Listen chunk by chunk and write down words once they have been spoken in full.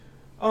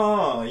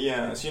Oh,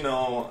 yes,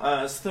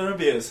 as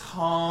therapy as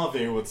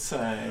Harvey would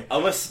say.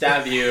 I'm gonna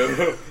stab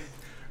you.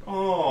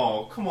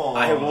 Oh, come on,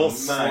 I will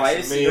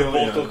slice your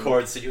Maximilian. vocal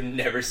cords so you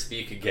never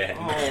speak again.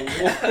 Oh,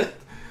 what?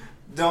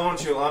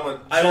 Don't you? I'm a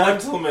I want-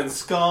 gentleman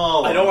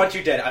scholar. I don't want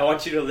you dead. I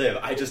want you to live.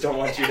 I just don't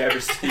want you to ever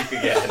speak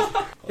again.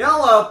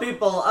 Hello,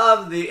 people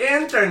of the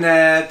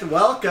internet.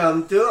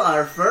 Welcome to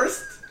our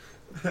first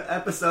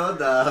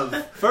episode of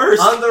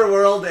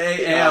Underworld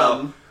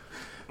AM.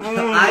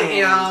 I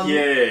am.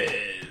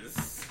 Yes.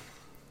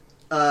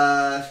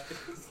 Fuck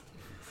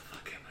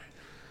am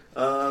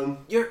I?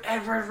 You're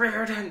Edward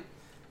Riordan.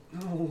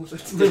 No,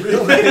 that's the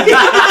real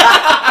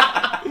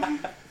name.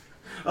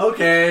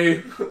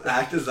 Okay,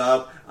 act is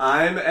up.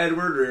 I'm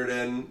Edward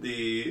Reardon,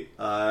 the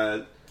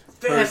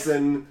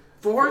person,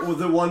 Fourth?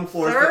 the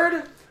 1/4.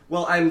 Third?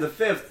 Well, I'm the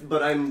 5th,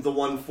 but I'm the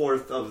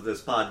 1/4 of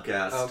this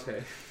podcast.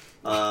 Okay.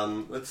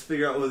 Let's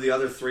figure out who the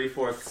other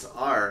 3/4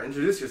 are.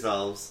 Introduce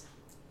yourselves.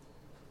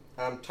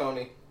 I'm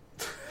Tony.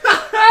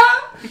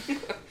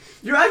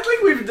 You act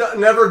like we've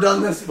never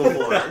done this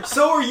before.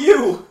 So are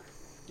you.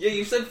 Yeah,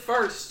 you said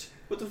first.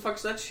 What the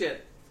fuck's that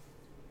shit?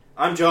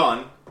 I'm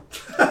John.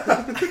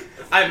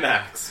 I'm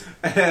Max.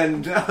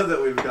 And now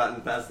that we've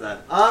gotten past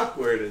that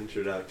awkward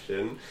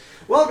introduction,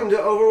 welcome to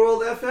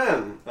Overworld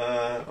FM,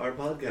 our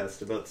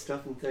podcast about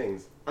stuff and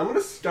things. I'm going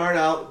to start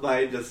out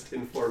by just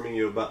informing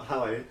you about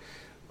how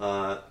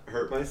I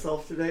hurt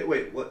myself today.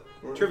 Wait, what?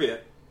 Trivia.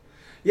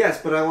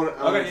 Yes, but I want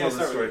to Okay, tell the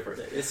start story with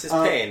first. It's his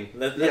pain.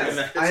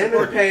 Yes, I am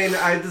in pain.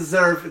 I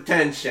deserve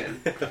attention.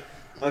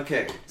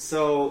 Okay,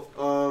 so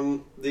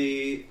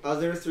the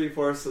other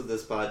 3/4 of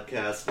this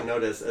podcast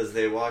noticed as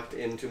they walked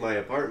into my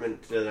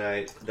apartment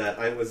tonight that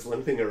I was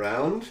limping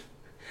around,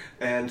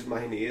 and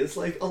my knee is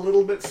like a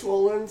little bit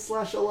swollen /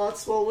 a lot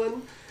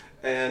swollen,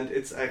 and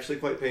it's actually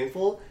quite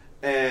painful.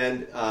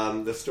 And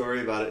the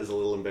story about it is a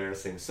little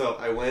embarrassing. So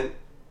I went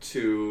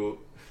to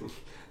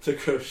the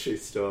grocery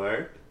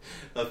store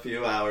a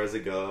few hours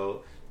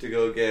ago to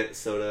go get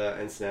soda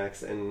and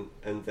snacks and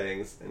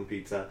things and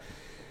pizza.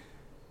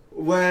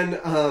 When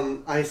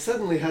I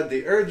suddenly had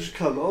the urge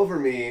come over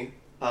me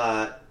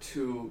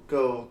to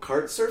go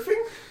kart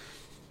surfing,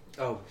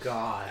 Oh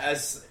God.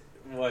 As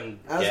one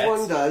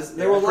does,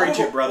 there were a lot Preach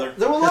it, brother.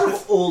 There were a lot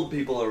of old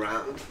people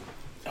around,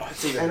 Oh,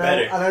 it's even and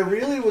better. I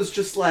really was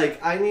just like,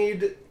 I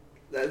need.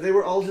 They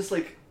were all just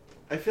like,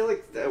 I feel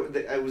like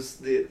I was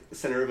the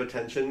center of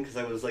attention because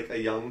I was like a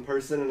young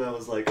person, and I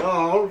was like,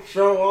 oh,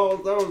 show all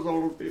those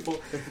old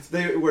people.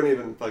 They weren't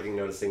even fucking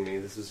noticing me.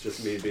 This was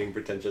just me being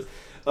pretentious.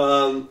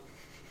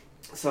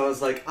 So I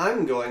was like,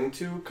 I'm going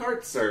to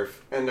kart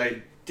surf, and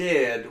I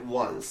did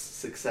once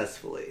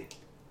successfully.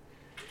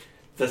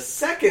 The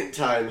second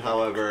time,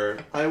 however,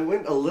 I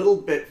went a little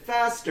bit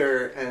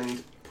faster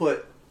and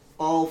put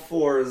all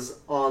fours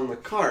on the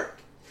cart.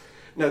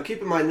 Now,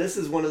 keep in mind, this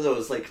is one of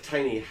those, like,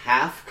 tiny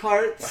half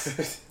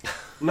carts,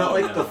 not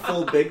like the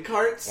full big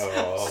carts.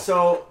 Oh.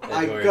 So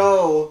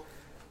Edward.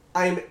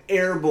 I'm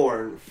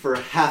airborne for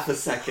half a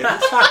second.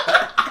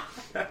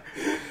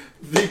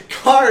 The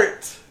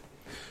cart...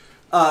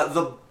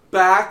 the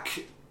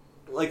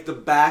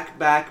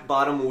back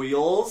bottom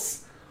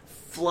wheels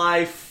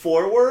fly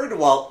forward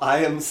while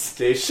I am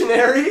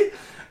stationary,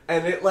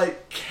 and it,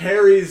 like,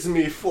 carries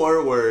me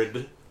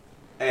forward,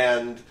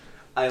 and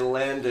I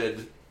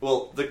landed...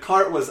 Well, the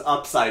cart was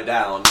upside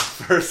down,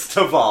 first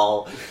of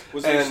all.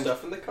 Was there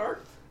stuff in the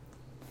cart?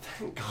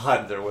 Thank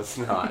God there was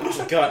not.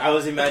 God, I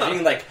was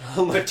imagining like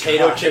my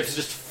potato God. chips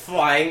just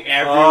flying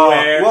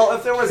everywhere. Well,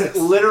 if there was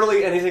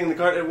literally anything in the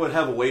cart, it would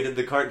have weighted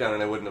the cart down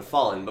and I wouldn't have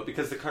fallen. But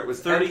because the cart was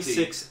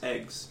 36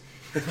 eggs.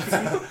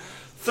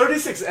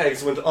 36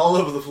 eggs went all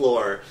over the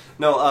floor.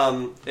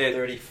 No,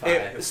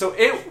 35.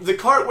 The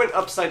cart went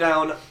upside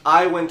down,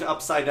 I went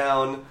upside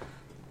down,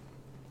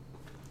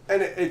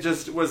 and it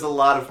just was a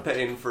lot of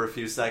pain for a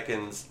few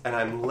seconds, and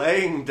I'm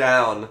laying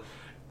down,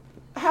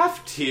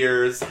 half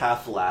tears,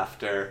 half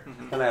laughter,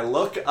 and I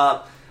look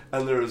up,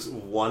 and there's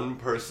one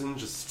person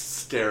just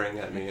staring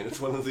at me, and it's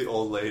one of the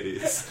old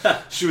ladies.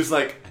 She was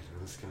like, I knew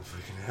it was gonna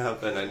fucking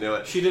happen, I knew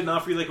it. She didn't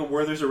offer you like a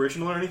Werther's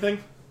original or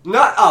anything?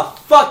 Not a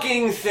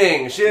fucking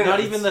thing! She didn't.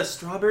 Not even the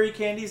strawberry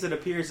candies that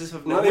appear as this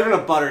of Not even a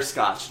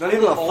butterscotch. Not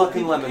even a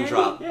fucking lemon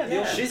drop.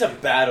 Yeah. She's a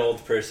bad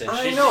old person.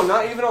 I know,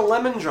 not even a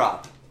lemon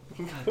drop.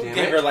 God Who damn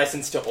gave it. her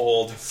license to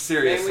old? Man,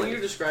 Seriously. when you're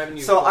describing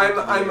you, So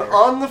I'm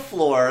on the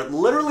floor,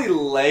 literally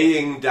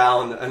laying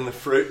down in the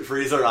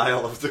freezer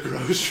aisle of the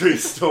grocery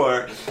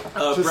store.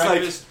 Just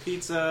breakfast,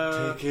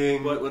 pizza...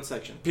 taking- What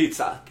section?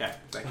 Pizza. Okay,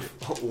 thank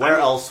you. Where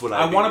else would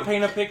I be? I want to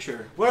paint a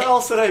picture. Where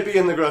else would I be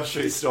in the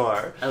grocery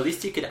store? At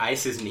least you could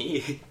ice his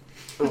knee.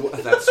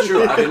 That's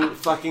true. I didn't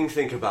fucking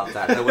think about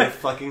that. That would have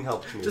fucking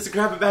helped me. Just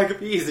grab a bag of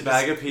peas. A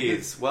bag of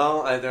peas.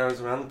 Well, there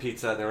was around the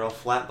pizza, and they were all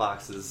flat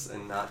boxes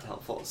and not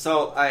helpful.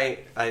 So I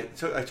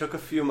took a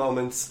few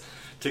moments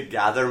to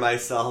gather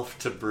myself,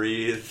 to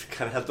breathe,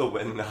 kind of had the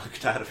wind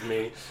knocked out of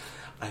me.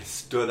 I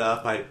stood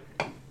up, I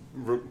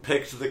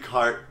picked the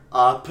cart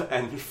up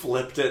and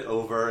flipped it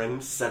over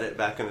and set it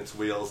back on its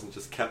wheels and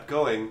just kept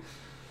going.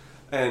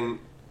 And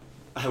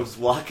I was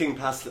walking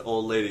past the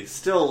old lady,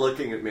 still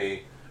looking at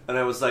me, and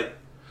I was like,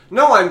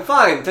 "No, I'm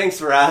fine. Thanks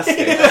for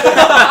asking."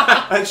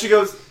 And she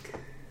goes,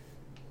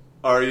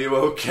 "Are you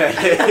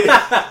okay?"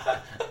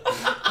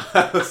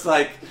 I was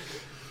like,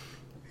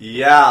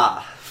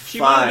 "Yeah." She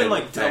would have been fine,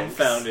 like thanks."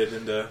 dumbfounded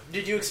into.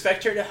 Did you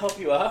expect her to help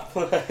you up?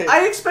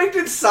 I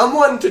expected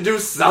someone to do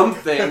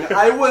something.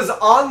 I was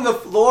on the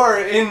floor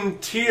in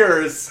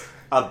tears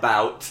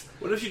about.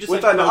 What if you just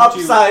with like, an poked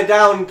you- upside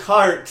down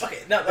cart. Okay,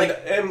 no,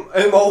 like, and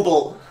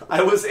immobile.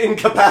 I was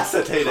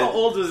incapacitated. How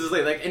old was this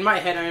lady? Like, in my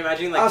head, I'm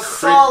imagining, like, A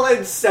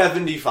solid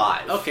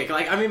 75. Okay,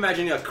 like, I'm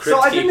imagining a crypt So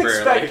I didn't keeper,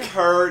 expect like...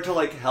 her to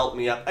like help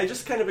me up. I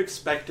just kind of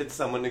expected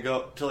someone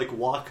to like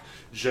walk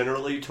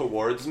generally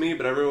towards me,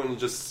 but everyone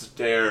just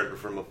stared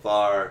from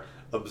afar,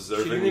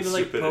 observing She didn't even the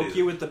like stupidity. poke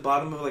you with the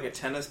bottom of like a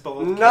tennis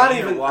ball. Not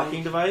carrying even- a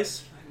walking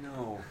device.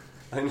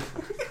 I know.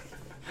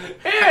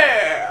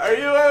 Hey, are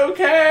you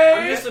okay?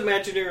 I'm just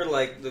imagining her,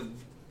 like, the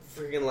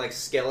freaking, like,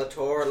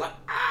 Skeletor, like,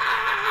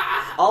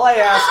 All I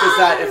ask is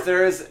that if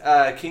there is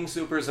a King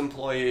Super's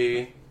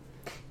employee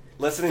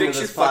listening fix to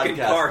your this fucking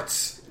podcast,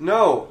 parts.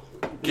 no,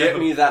 get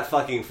me that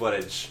fucking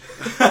footage.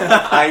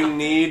 I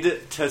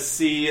need to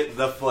see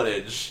the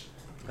footage.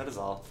 That is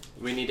all.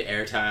 we need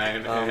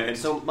airtime. and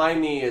So my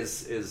knee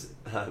is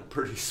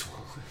pretty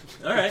swollen.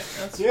 All right,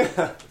 that's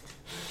Yeah.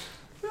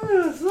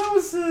 That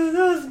was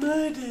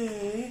my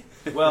day.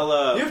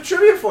 well. You have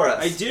trivia for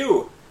us. I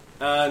do.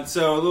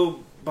 So a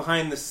little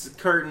behind the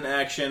curtain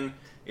action.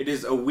 It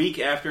is a week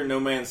after No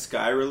Man's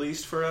Sky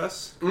released for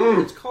us.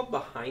 It's called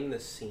Behind the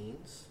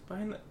Scenes.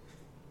 Behind the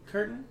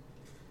curtain.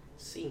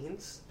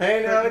 Scenes?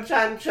 Pay no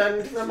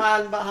attention to the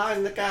man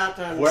behind the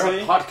curtain. We're See?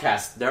 a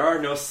podcast. There are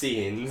no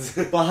scenes.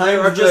 Behind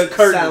Or the just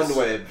curtains. sound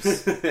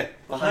waves.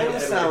 Behind the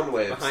sound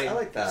waves. Behind- I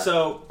like that.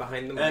 So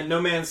Behind the And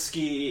No Man's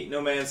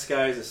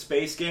Sky is a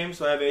space game,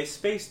 so I have a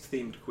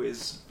space-themed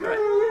quiz.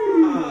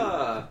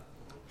 Ah.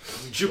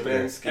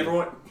 Jupiter.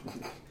 Everyone.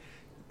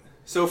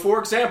 So, for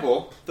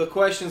example, the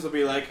questions will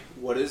be like,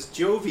 "What does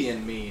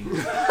Jovian mean?"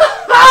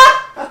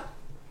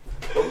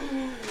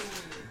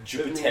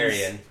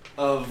 Jupiterian.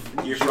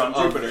 You're from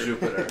Of Jupiter.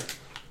 Jupiter.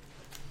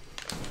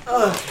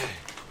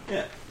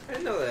 Yeah, I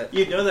didn't know that.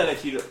 you'd know that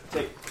if you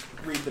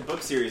read the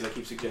book series I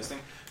keep suggesting.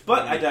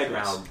 But I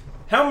digress. Round.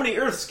 How many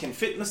Earths can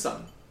fit in the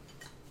sun?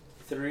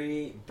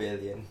 3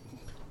 billion.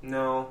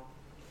 No.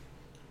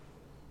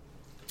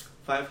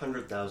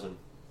 500,000.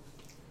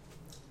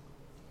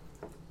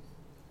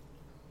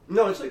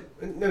 No, it's like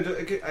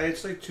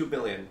it's like 2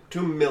 billion.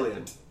 2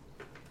 million.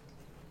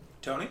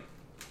 Tony,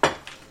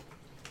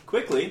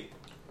 quickly,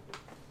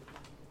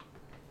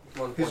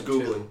 He's 1.2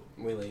 Googling.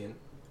 million.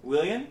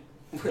 William.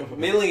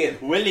 Million.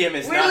 William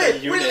is not a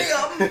unit.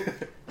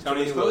 Tony's 20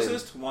 million.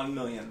 closest. 1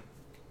 million.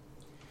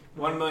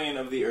 1 million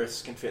of the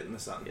Earths can fit in the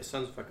sun. Yeah,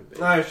 sun's fucking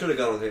big. I should have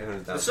gone with The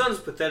 800,000. sun's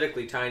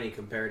pathetically tiny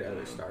compared to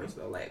other stars,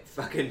 though. Like,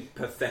 fucking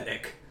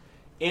pathetic.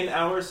 In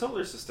our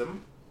solar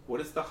system,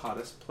 what is the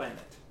hottest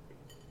planet?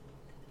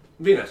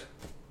 Venus.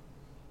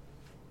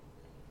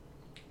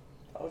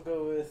 I'll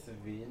go with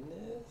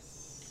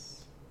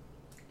Venus.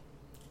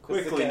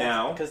 Quickly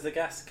now. Because the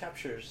gas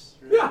captures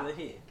Yeah. the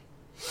heat.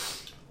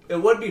 It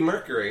would be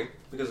Mercury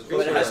because it's But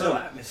closer it to has the no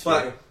sun. atmosphere.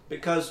 But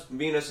because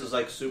Venus is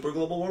like super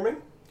global warming,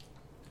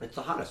 it's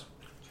the hottest.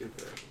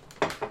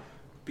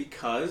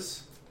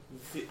 Because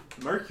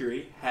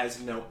Mercury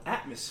has no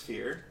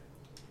atmosphere,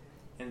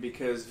 and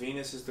because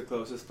Venus is the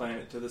closest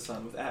planet to the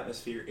sun with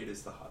atmosphere, it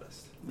is the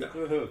hottest.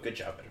 Woohoo, good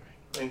job, Edward.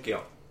 Thank you.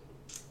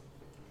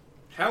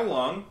 How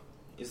long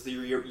is the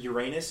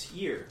Uranus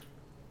year?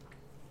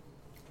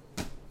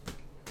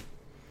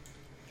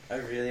 I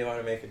really want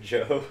to make a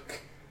joke.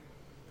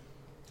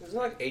 Isn't it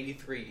like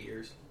 83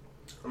 years?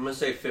 I'm gonna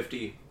say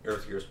 50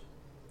 Earth years.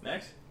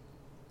 Next.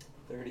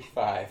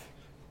 35.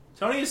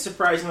 Tony is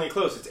surprisingly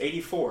close. It's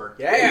 84.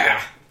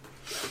 Yeah!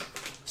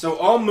 So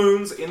all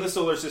moons in the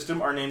solar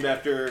system are named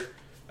after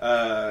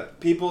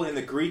people in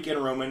the Greek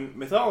and Roman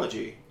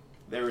mythology.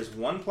 There is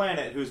one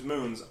planet whose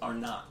moons are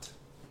not.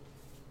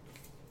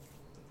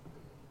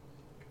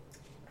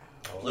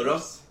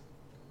 Pluto?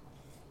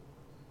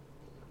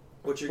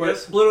 What's your Wait,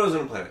 guess? Pluto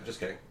isn't a planet. Just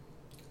kidding.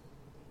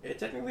 It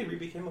technically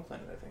became a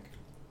planet, I think.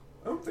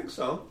 I don't think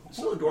so. It's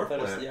still a dwarf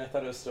planet. I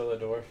thought it was still a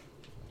dwarf.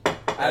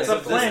 It's a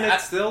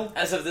planet still.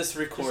 As of this It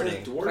recording.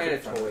 says dwarf in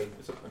front of Planetoid. it.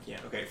 It's a- Yeah,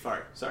 okay,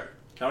 sorry.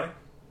 Tony?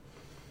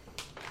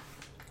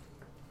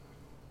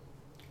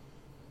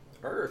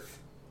 Earth.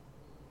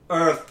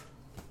 Earth.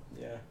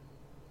 Yeah.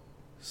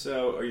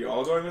 So, are you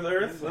all going with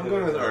Earth? I'm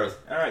going with Earth.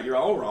 Alright, you're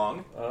all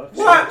wrong. Okay.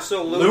 What?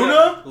 So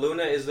Luna?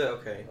 Luna is the...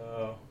 Okay.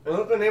 Oh. Is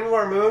that the name of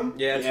our moon?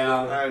 Yeah, it's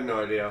Yeah. Luna. I had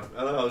no idea. I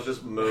thought it was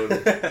just moon.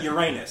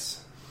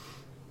 Uranus.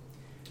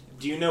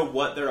 Do you know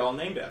what they're all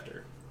named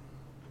after?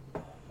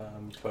 Oh,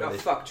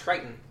 Toilet. fuck.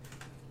 Triton.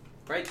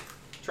 Right?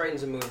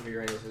 Triton's a moon of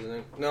Uranus, isn't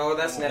it? No,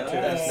 that's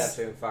Neptune. That's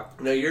Neptune. Fuck.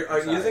 No, are you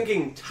Sorry.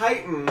 thinking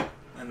Titan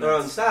And or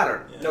on that's-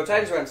 Saturn? yeah. No,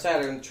 Titan's around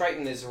Saturn.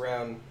 Triton is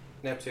around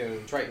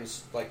Neptune.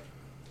 Triton's like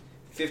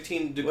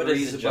 15 What is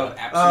degrees it, above John?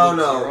 absolute Oh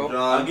no, zero.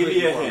 John, I'll give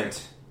please you a inform me.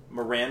 hint.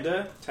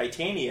 Miranda,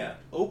 Titania,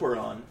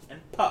 Oberon, and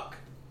Puck.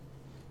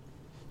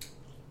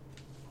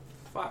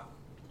 Fuck.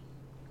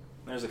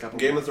 There's a couple.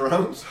 Game more. of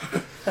Thrones.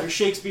 They're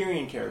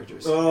Shakespearean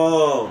characters.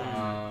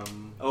 Oh.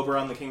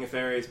 Oberon, the King of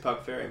Fairies,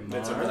 Puck Fairy,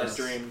 Midsummer's Night's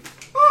Dream.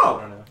 I Oh.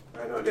 don't know. I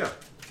had no idea.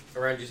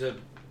 Around you said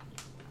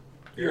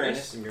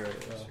Uranus. and Uranus.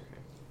 Oh. Okay.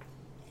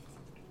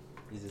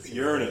 He's a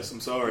Uranus, I'm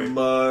sorry.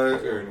 My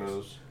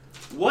goodness.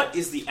 What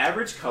is the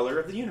average color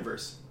of the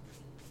universe?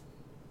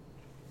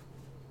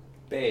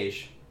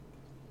 beige.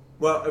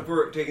 Well, if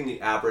we're taking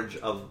the average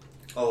of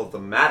all of the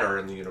matter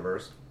in the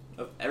universe,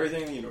 Of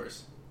everything in the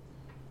universe.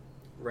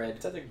 Red.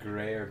 It's either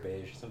gray or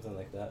beige, something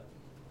like that.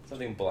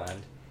 Something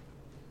bland.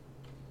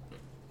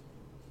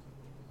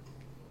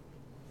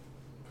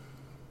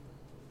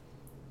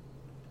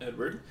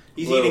 Edward?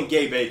 He's Blue. eating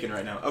gay bacon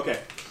right now. Okay.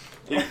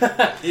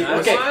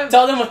 Okay,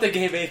 tell them what the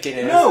gay bacon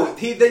is. No,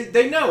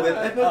 they know.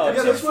 Oh,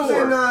 yeah, this was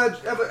four.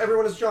 in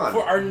Everyone is John.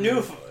 For our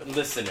new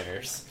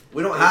listeners.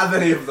 We don't have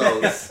any of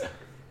those.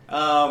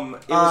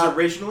 It was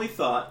originally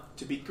thought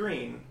to be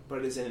green, but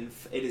it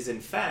is in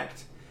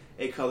fact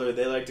a color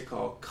they like to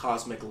call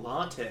cosmic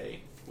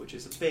latte, which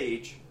is a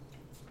beige.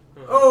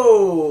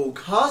 Oh,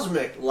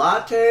 cosmic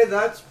latte.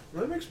 That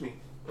makes me.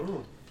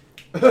 Oh.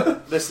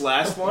 This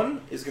last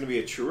one is going to be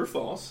a true or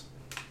false.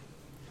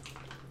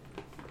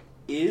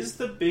 Is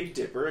the Big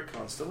Dipper a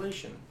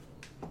constellation?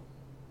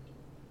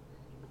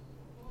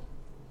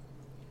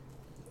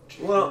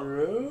 Well,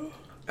 True?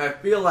 I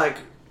feel like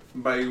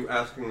by you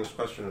asking this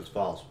question, it's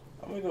false.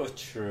 I'm gonna go with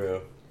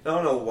true. I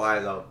don't know why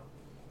though.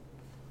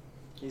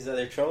 He's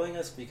either trolling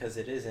us because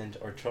it isn't,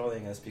 or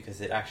trolling us because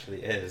it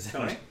actually is.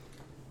 Tony?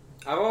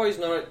 I've always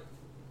known it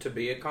to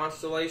be a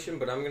constellation,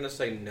 but I'm gonna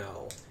say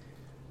no.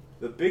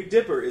 The Big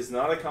Dipper is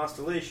not a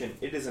constellation.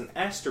 It is an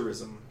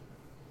asterism.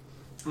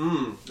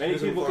 Many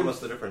Please people inform us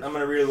the difference. I'm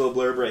going to read a little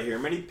blurb right here.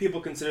 Many people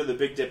consider the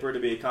Big Dipper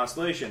to be a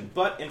constellation,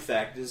 but in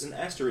fact it is an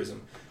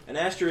asterism. An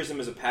asterism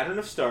is a pattern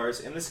of stars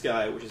in the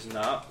sky which is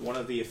not one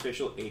of the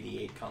official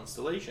 88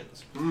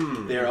 constellations.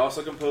 They are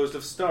also composed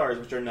of stars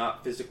which are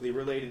not physically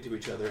related to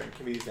each other and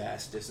can be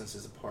vast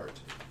distances apart.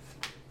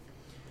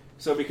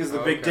 So because the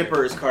Big Okay.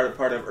 Dipper is part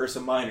of Ursa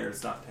Minor,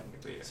 it's not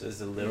technically a... So is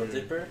the Little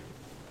Dipper?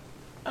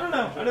 I don't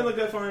know. I didn't look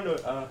that far into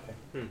it. Oh,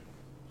 okay.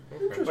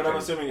 Okay. But I'm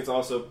assuming it's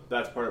also,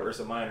 that's part of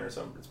Ursa Minor,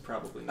 so it's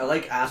probably I not.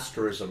 like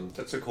asterism.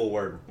 That's a cool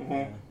word.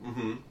 Mhm.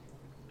 Mm-hmm.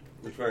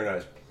 It's very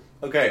nice.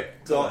 Okay,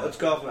 so let's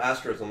go off of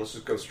asterism. Let's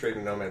just go straight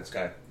to No Man's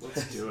Sky.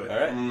 Let's do it.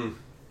 Alright.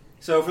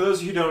 So, for those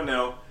of you who don't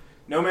know,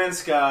 No Man's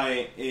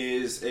Sky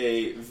is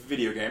a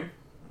video game,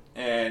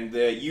 and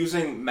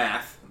using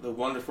math, the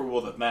wonderful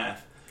world of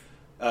math,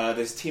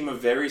 this team of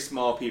very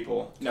small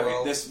people,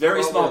 this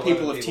very 12 small or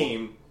people 11 of people.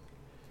 team,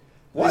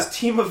 What? this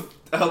team of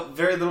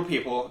very little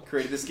people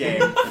created this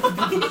game.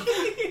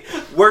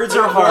 Words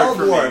are They're hard all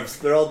for dwarves.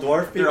 They're all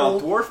dwarf people. me. They're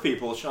all dwarf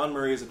people. Sean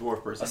Murray is a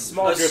dwarf person. A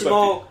small A group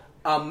small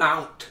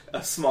amount.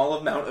 A small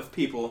amount of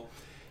people,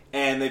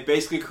 and they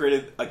basically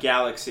created a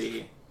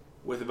galaxy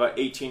with about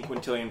 18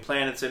 quintillion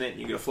planets in it.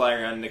 You get to fly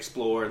around and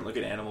explore and look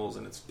at animals,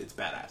 and it's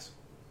badass.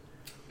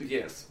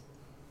 Yes.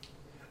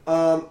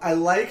 I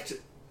liked...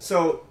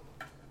 So,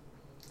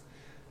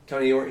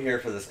 Tony, you weren't here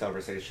for this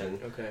conversation.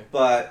 Okay.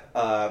 But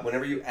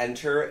whenever you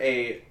enter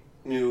a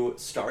new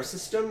star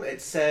system,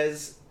 it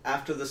says,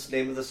 after the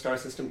name of the star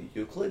system,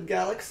 Euclid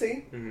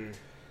Galaxy. Mm-hmm.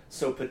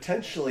 So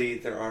potentially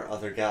there are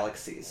other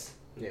galaxies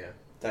Yeah.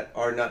 that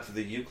are not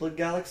the Euclid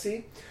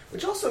Galaxy.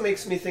 Which also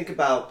makes me think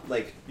about,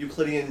 like,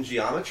 Euclidean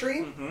geometry.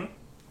 Mm-hmm.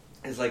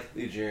 Is like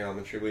the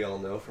geometry we all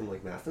know from,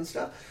 like, math and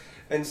stuff.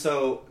 And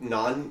so,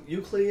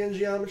 non-Euclidean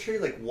geometry,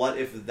 like, what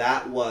if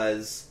that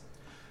was...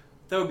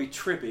 That would be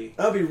trippy.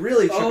 That would be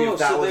really trippy Oh, if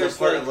that so was there's, a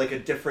part like- of, like, a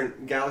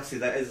different galaxy.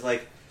 That is,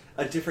 like,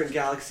 a different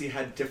galaxy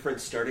had different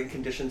starting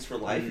conditions for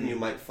life, and you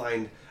might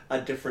find a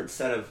different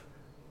set of...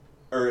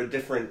 Or a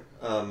different,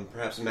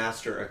 perhaps,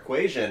 master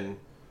equation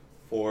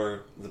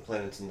for the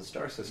planets and the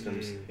star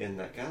systems in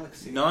that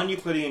galaxy.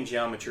 Non-Euclidean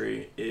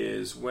geometry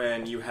is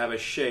when you have a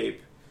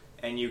shape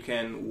and you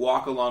can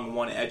walk along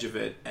one edge of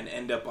it and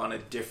end up on a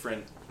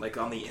different, like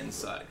on the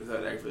inside,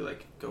 without actually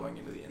like going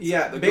into the inside.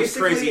 Yeah, like those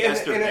basically, crazy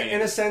Esther in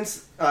veins. a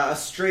sense, a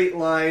straight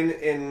line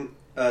in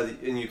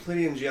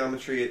Euclidean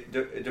geometry it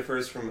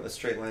differs from a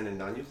straight line in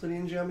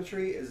non-Euclidean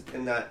geometry. Is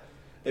in that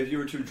if you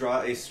were to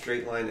draw a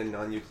straight line in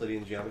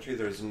non-Euclidean geometry,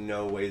 there's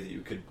no way that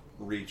you could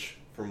reach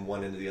from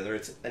one end to the other.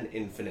 It's an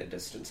infinite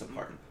distance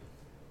apart.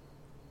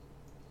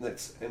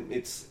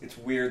 It's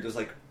weird. There's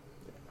like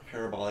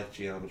parabolic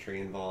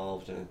geometry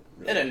involved, and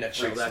it In a really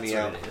nutshell, freaks that's me what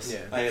out. it is. Yeah.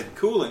 I have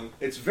Cooling.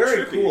 It's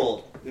very Trippy.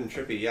 cool and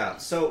trippy, yeah.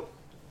 So,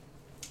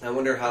 I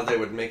wonder how they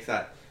would make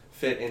that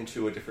fit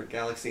into a different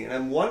galaxy. And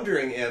I'm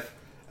wondering if,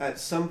 at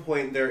some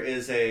point, there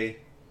is a...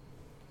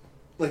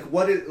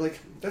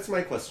 that's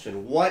my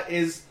question. What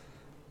is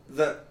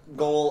the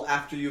goal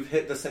after you've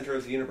hit the center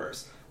of the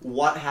universe?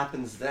 What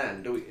happens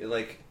then?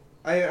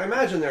 I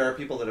imagine there are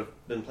people that have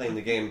been playing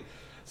the game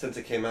since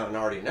it came out and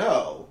already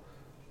know.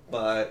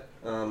 But,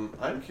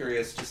 I'm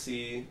curious to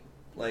see...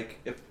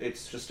 if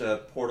it's just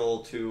a portal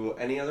to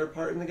any other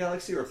part in the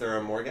galaxy, or if there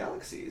are more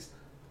galaxies.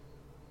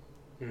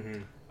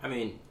 Mm-hmm. I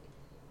mean,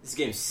 This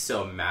game's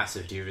so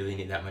massive. Do you really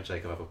need that much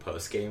like of a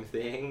post game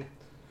thing?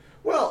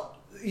 Well,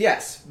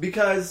 yes,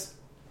 because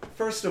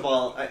first of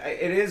all,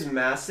 it is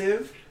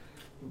massive,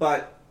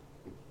 but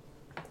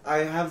I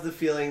have the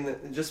feeling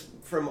that just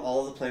from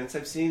all the planets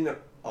I've seen, there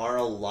are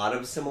a lot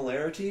of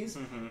similarities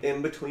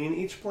in between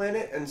each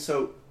planet, and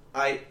so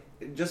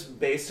just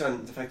based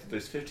on the fact that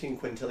there's 15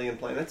 quintillion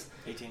planets,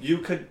 18. you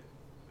could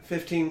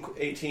 15,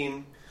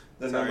 18,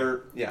 the Sorry.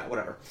 number, yeah,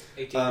 whatever.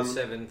 18,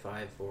 7,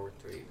 5, 4,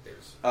 3.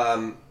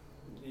 There's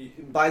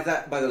By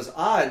those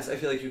odds, I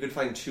feel like you could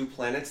find two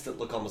planets that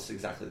look almost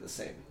exactly the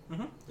same.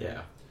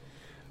 Yeah.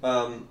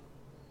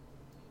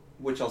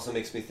 Which also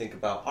makes me think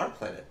about our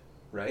planet,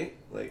 right?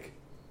 Like,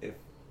 if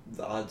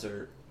the odds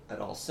are at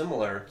all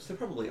similar, so they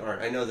probably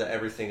aren't. I know that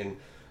everything in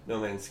No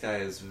Man's Sky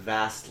is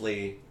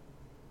vastly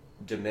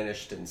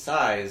diminished in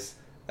size,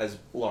 as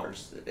large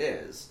as it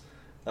is.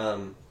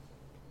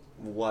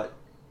 What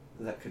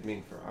that could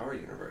mean for our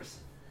universe.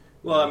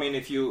 Well, I mean,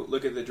 if you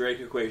look at the Drake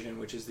equation,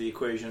 which is the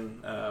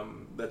equation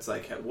that's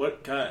like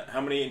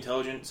how many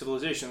intelligent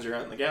civilizations are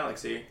out in the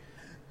galaxy,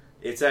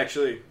 it's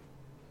actually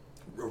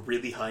a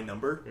really high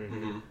number.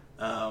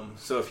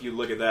 So if you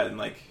look at that and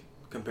like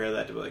compare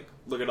that to like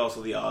look at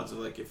also the odds of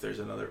like if there's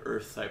another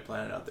Earth type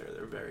planet out there,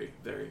 they're very,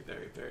 very,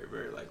 very, very,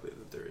 very likely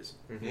that there is.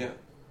 Yeah.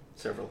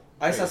 Several.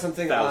 I saw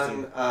something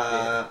 1,000.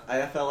 on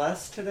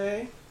IFLS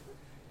today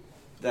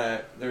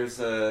that there's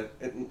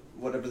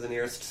whatever the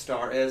nearest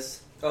star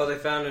is. Oh, they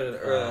found an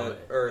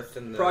Earth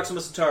in the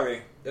Proxima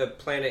Centauri. a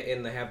planet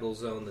in the habitable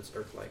zone that's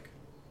Earth-like.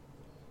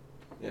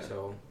 Yeah.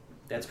 So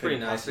that's Couldn't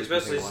pretty nice, possibly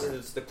especially contain since water.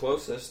 it's the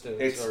closest. And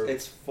It's our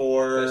it's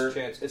four best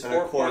chance. It's and a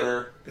 4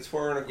 quarter. It's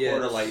 4 and a quarter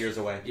Yes. light years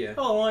away. Yeah.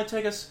 Oh, it'll only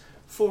take us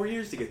 4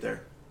 years to get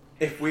there.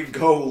 If we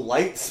go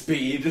light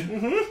speed,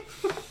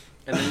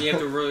 And then you have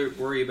to really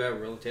worry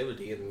about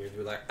relativity, and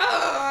you're like,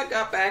 I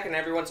got back, and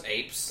everyone's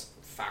apes.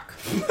 Fuck.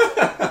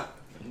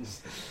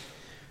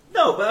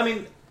 No, but I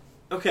mean,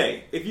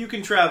 okay, if you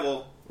can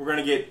travel, we're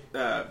gonna get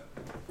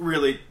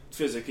really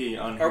physically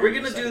on. Are we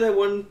gonna do that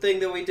one thing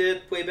that we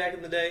did way back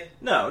in the day?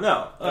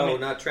 No. I mean,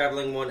 Not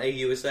traveling 1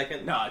 AU a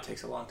second? no, it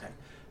takes a long time.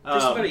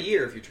 Just about a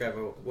year if you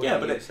travel 1 Yeah, AU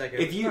but a second.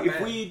 if Not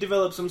bad. we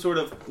develop some sort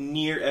of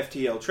near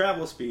FTL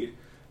travel speed,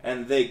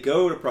 and they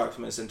go to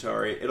Proxima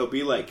Centauri, it'll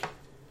be like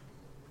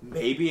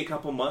maybe a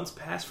couple months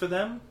pass for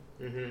them,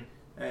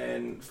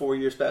 and 4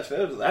 years pass for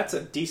them. That's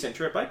a decent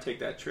trip. I'd take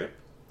that trip.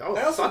 Oh,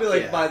 I also fuck feel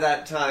like yeah. by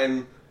that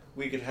time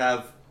we could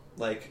have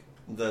like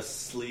the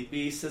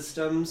sleepy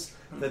systems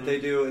that they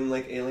do in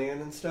like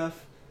Alien and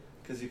stuff,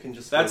 because you can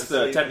just go That's to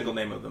the sleep. technical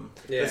name of them.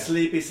 Yeah. The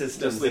sleepy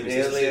systems sleepy in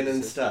systems. Alien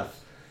and stuff.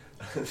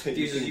 It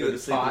you uses can you go to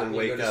with sleep pot and and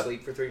then you go wake to up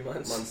sleep for 3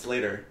 months. months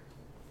later,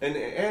 and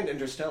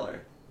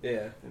Interstellar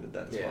Yeah. did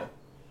that as Yeah. well.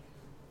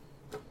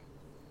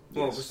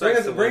 Well, Yes.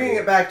 besides the Bringing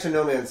one- it back to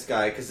No Man's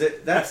Sky, because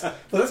that's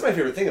that's my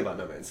favorite thing about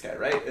No Man's Sky,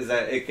 right? Is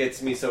that it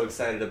gets me so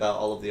excited about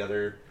all of the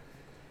other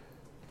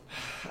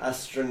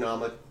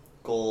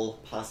astronomical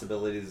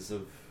possibilities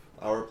of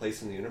our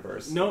place in the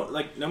universe. No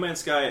Man's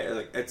Sky.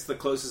 Like it's the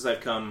closest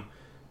I've come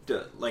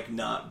to like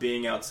not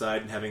being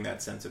outside and having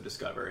that sense of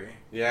discovery.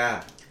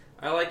 Yeah,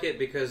 I like it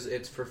because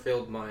it's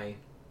fulfilled my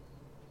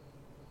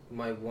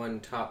one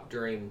top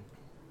dream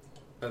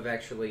of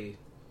actually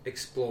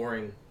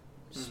exploring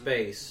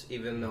space,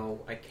 even though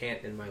I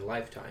can't in my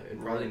lifetime,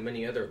 and probably Right.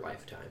 many other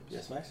lifetimes.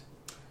 Yes, nice.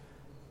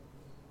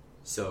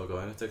 So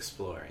going with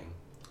exploring,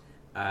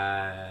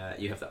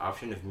 you have the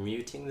option of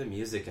muting the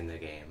music in the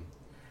game,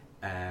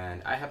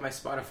 and I have my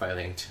Spotify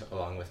linked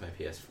along with my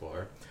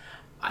PS4.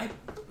 I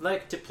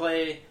like to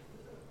play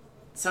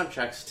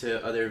soundtracks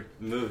to other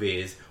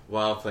movies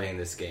while playing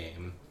this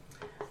game.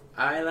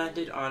 I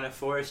landed on a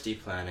foresty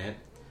planet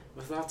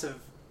with lots of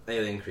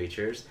alien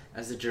creatures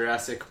as the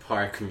Jurassic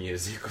Park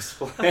music was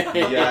playing.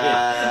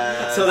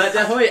 Yes. So that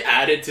definitely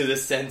added to the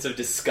sense of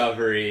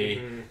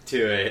discovery to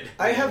it.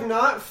 I have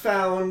not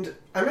found.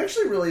 I'm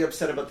actually really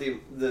upset about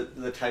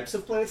the types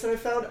of planets that I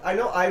found. I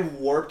know I've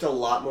warped a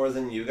lot more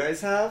than you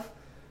guys have,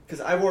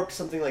 because I warped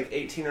something like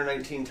 18 or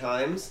 19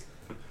 times,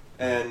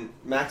 and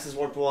Max has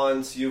warped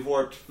once. You've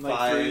warped Like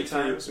 5 3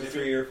 times, maybe?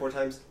 3 or 4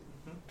 times.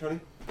 Tony,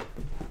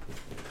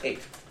 8.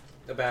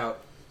 About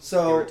give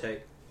So or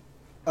take.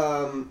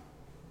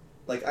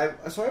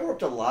 So I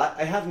warped a lot.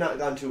 I have not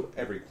gone to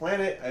every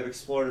planet. I've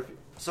explored a few.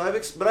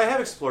 But I have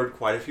explored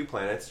quite a few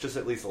planets. Just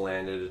at least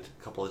landed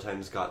a couple of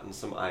times, gotten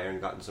some iron,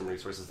 gotten some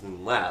resources,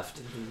 and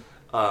left.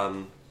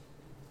 And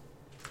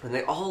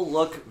they all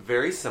look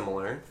very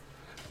similar.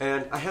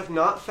 And I have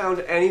not found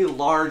any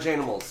large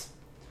animals.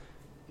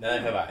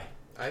 Neither have I.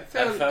 I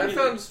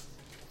found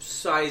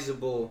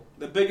sizable.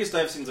 The biggest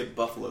I've seen is like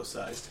buffalo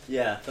sized.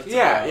 Yeah. That's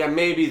Yeah,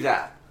 maybe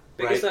that.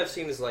 Biggest Right? I've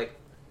seen is like.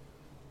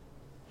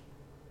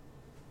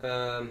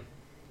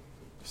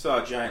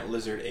 Saw a giant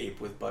lizard ape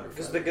with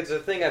butterflies. Because the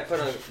thing I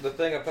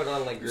put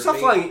on like You saw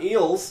flying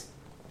eels.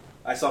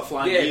 I saw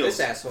flying yeah, eels. this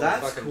asshole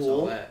That's fucking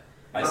cool. saw that.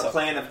 I saw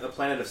a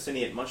planet of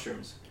simiate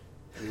mushrooms.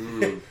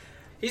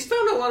 He's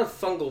found a lot of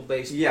fungal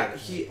based. Yeah,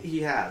 planets.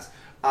 he has.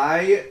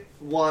 I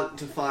want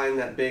to find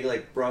that big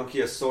like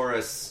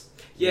Bronchiosaurus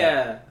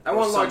Yeah, I Or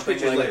want large something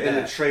pictures in, like in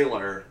a that.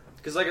 trailer.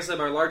 Because, like I said,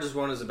 my largest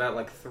one is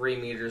about 3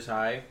 meters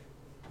high.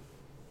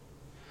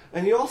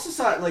 And you also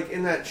saw, like,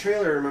 in that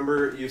trailer,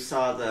 remember, you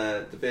saw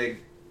the big,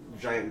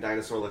 giant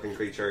dinosaur-looking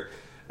creature,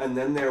 and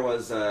then there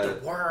was,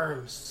 The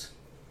worms,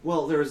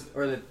 well, there was,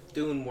 or the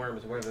dune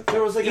worms, whatever.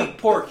 there was like Eat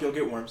pork, you'll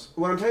get worms.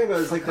 what I'm talking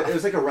about is like, it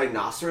was like a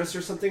rhinoceros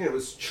or something, it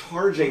was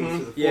charging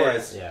through the Yeah.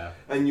 forest, Yeah.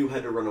 and you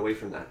had to run away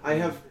from that. I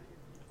have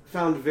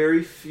found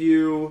very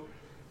few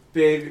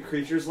big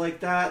creatures like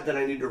that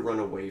I need to run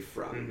away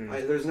from.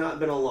 There's not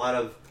been a lot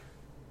of,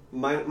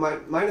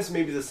 minus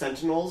maybe the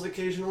sentinels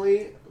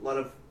occasionally, a lot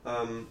of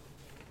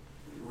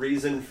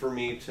reason for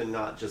me to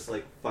not just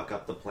like fuck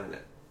up the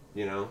planet,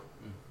 you know?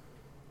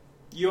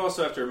 You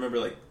also have to remember,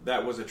 like,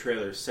 that was a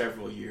trailer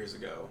several years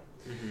ago.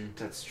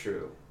 That's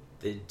true.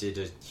 They did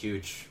a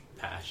huge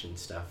patch and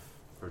stuff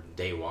for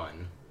day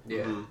one.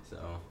 Yeah. Mhm. So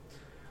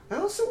I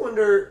also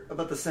wonder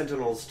about the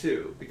sentinels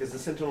too, because the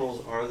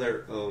sentinels are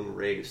their own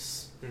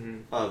race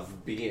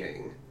of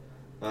being.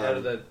 Out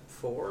of the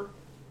 4?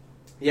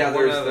 Yeah, One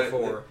there's out of the the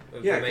 4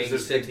 of yeah, the because main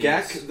there's cities. the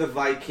Gek, the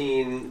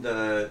Viking,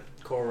 the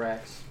Korvax.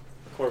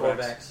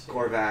 Korvax.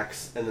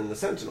 Korvax, and then the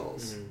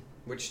sentinels.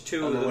 Which 2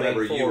 And of then the main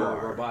whatever 4 you are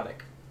are.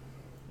 robotic.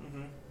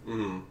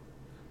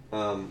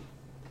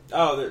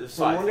 Oh, there's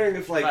So I'm 5. wondering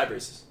if like 5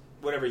 races.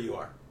 Whatever you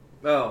are.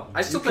 Oh,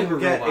 I still you think can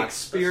we're get robots.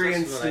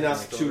 experienced That's what I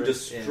enough think. to Yeah.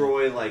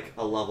 destroy like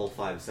a level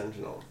 5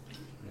 sentinel.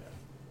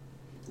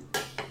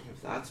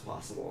 If that's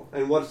possible.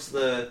 And what's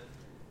the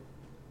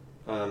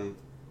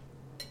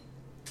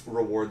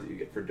reward that you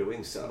get for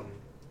doing so?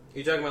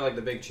 You talking about like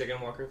the big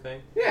chicken walker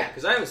thing? Yeah,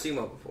 Because I haven't seen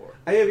one before.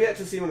 I have yet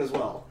to see one as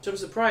well. Which I'm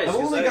surprised. I've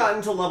 'cause only I-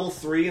 gotten to level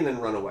 3 and then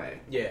run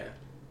away. Yeah.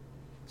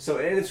 So,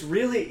 and it's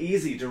really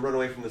easy to run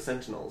away from the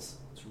sentinels.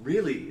 It's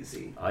really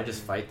easy. I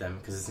just fight them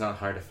because it's not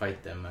hard to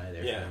fight them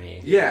either Yeah. for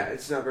me. Yeah,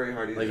 it's not very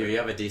hard either. Like if you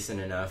have a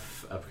decent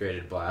enough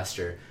upgraded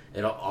blaster,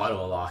 it'll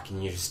auto lock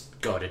and you just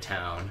go to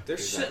town. They're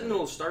Exactly.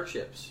 sentinel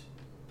starships.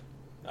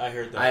 I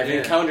heard that. I've Yeah.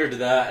 encountered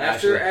that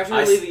After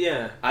actually. you leave,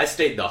 yeah. I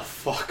stayed the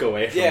fuck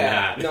away from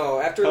Yeah. that. No,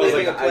 after I was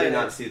leaving like, a I did planet.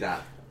 not see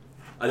that.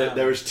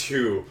 There was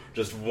two,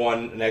 just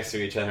one next to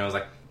each other. And I was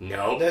like,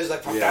 nope. There's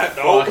like, fuck Yeah. that,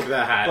 no. Fuck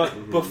that.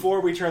 But before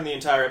we turn the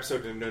entire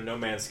episode into No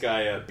Man's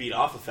Sky beat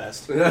off a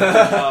fest,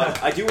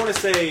 I do want to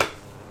say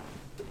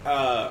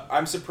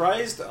I'm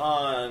surprised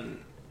on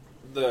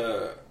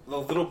the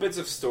little bits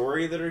of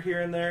story that are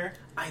here and there,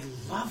 I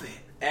love it.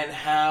 and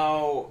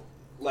how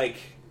like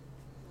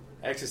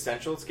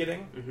existential it's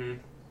getting.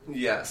 Mm-hmm.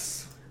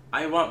 Yes.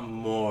 I want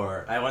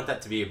more. I want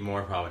that to be a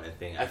more prominent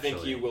thing. I think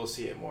actually. you will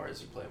see it more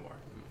as you play more.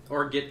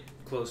 Or get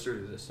closer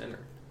to the center.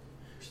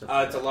 Stuff It's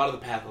like a that. lot of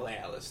the Path of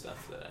Atlas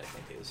stuff that I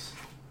think is.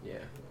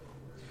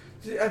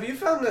 Yeah. Have you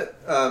found that?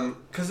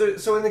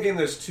 Because so in the game,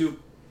 there's two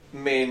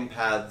main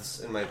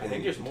paths, in my I opinion.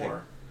 think there's you can take.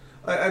 more.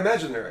 I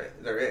imagine there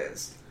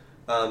is.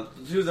 The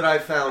two that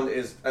I've found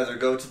is either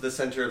go to the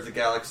center of the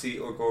galaxy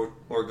or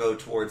go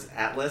towards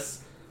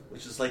Atlas,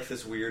 which is like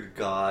this weird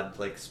god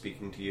like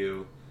speaking to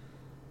you.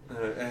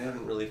 I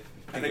haven't really.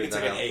 I think it's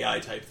like an AI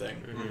type thing.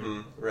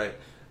 Mm-hmm. Right.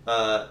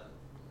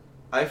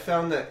 I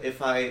found that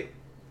if I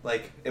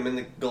am in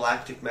the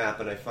galactic map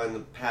and I find the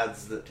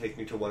paths that take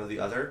me to one or the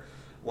other,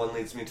 one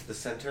leads me to the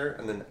center,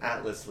 and then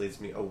Atlas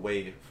leads me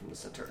away from the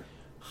center.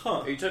 Huh.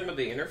 Are you talking about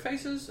the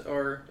interfaces,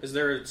 or is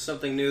there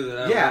something new that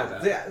I don't know Yeah,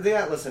 about? the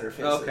Atlas interfaces.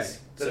 Okay. That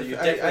So if you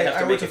I definitely have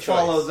to were make to a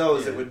follow choice.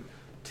 those, Yeah. it would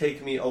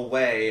take me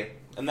away.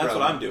 And that's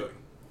from- what I'm doing.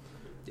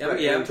 Yeah, Right,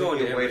 yeah, it I'm would take going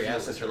me to away every from the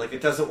Atlas. center. Like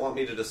it doesn't want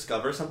me to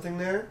discover something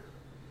there.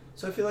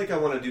 So I feel like I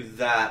want to do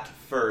that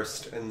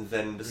first and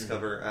then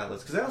discover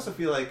Atlas. Because I also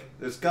feel like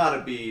there's got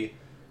to be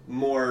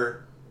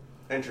more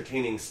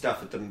entertaining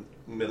stuff at the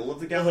middle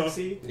of the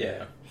galaxy.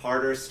 Yeah.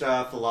 Harder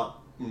stuff, a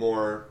lot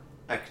more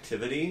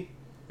activity.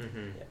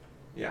 Mm-hmm.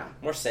 Yeah.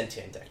 more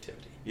sentient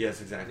activity.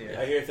 Yes, exactly.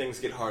 Yeah. I hear things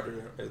get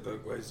harder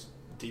as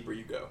deeper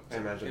you go. I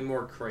imagine. And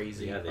more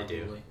crazy. Yeah, they do.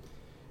 probably.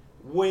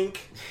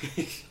 Wink.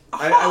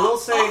 I will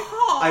say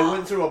I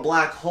went through a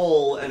black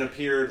hole and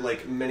appeared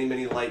like many,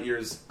 many light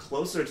years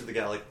closer to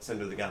the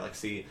center of the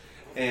galaxy,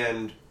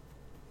 and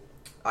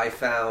I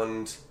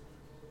found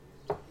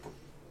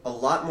a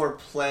lot more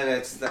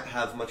planets that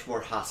have much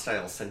more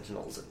hostile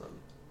sentinels in them.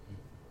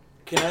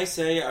 Can I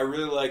say I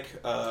really like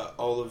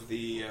all of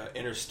the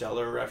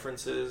interstellar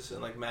references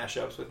and like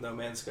mashups with No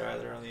Man's Sky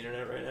that are on the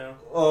internet right now?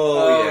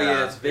 Oh,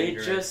 yeah, it's They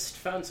great. just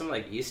found some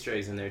like Easter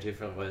eggs in there too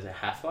from, what is it,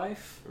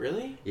 Half-Life?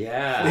 Really?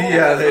 Yeah.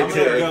 Yeah, they I'm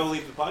gonna did. go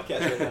leave the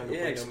podcast right now. and go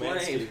Yeah, play No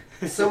Man's explain.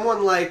 Sky.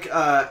 Someone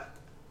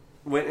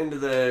went into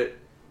the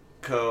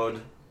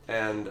code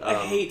and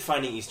I hate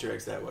finding Easter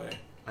eggs that way.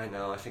 I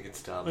know. I think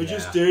it's dumb. I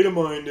just data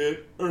mined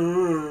it.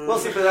 Well,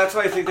 see, but that's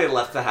why I think they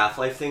left the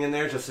Half-Life thing in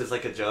there just as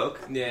like a joke.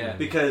 Yeah.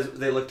 Because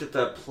they looked at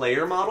the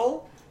player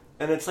model,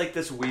 and it's like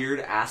this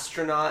weird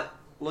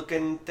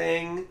astronaut-looking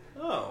thing.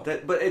 Oh.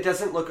 But it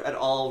doesn't look at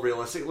all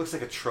realistic. It looks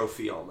like a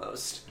trophy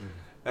almost.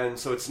 And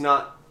so it's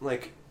not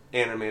like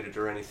animated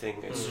or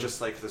anything. It's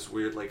just like this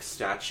weird like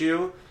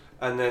statue.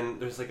 And then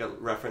there's like a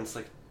reference,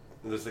 like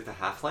there's like the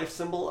Half-Life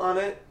symbol on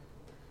it.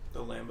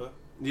 The Lambda.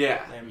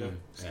 Yeah. Lambda. Mm,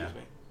 Excuse yeah.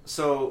 me.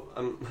 So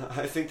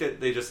I think that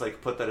they just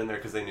like put that in there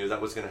because they knew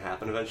that was going to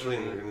happen eventually,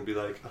 and they're going to be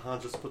like,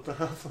 just put the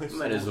Half-Life.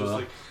 Might as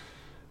well.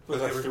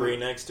 With a 3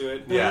 next to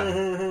it.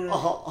 Yeah.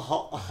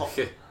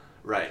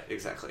 Right.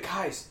 Exactly.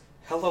 Guys,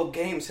 Hello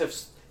Games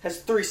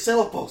has 3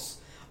 syllables.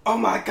 Oh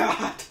my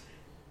god!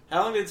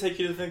 How long did it take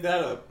you to think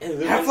that up?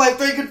 Half-Life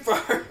 3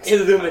 confirmed.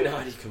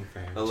 Illuminati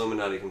confirmed.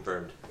 Illuminati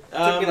confirmed.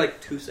 Took me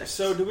like 2 seconds.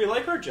 So, do we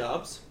like our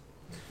jobs?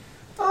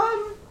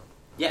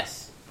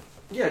 Yes.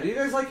 Yeah. Do you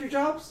guys like your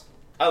jobs?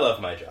 I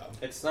love my job.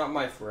 It's not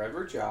my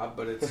forever job,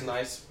 but it's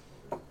nice.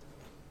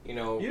 You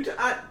know,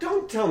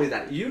 Don't tell me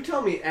that. You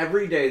tell me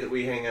every day that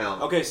we hang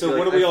out. Okay, so You're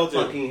what like, do we I all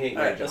do? fucking hate my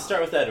Alright, job. let's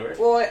start with Edward.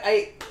 well,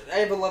 I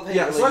have a love-hate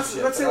Yeah, so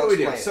relationship. let's say but what I'll we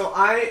do. explain it. So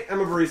I am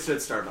a barista at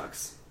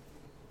Starbucks.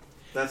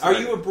 That's Are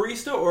right. you a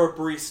barista or a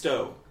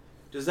baristo?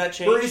 Does that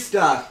change?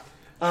 barista?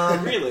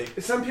 Really?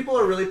 Some people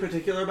are really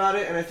particular about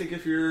it, and I think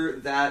if you're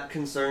that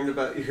concerned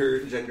about your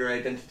gender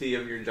identity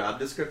of your job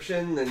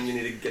description, then you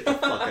need to get the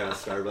fuck out of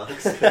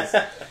Starbucks. 'Cause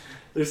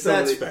there's so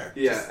That's many- fair.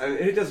 Yeah, I mean,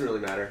 it doesn't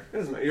really matter. It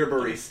doesn't matter. You're a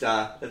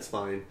barista. That's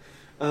fine.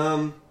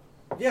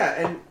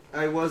 Yeah, and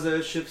I was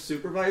a shift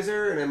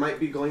supervisor, and I might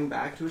be going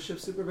back to a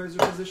shift supervisor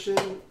position.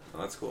 Oh,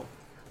 that's cool.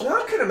 Now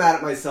I'm kind of mad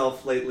at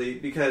myself lately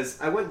because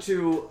I went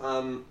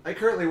to. I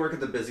currently work at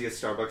the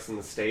busiest Starbucks in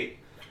the state,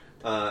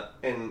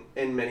 and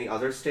in many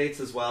other states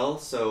as well.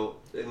 So,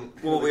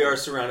 Well, we are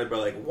surrounded by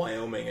like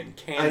Wyoming and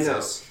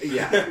Kansas. I know.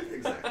 Yeah,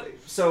 exactly.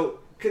 So,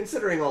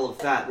 considering all of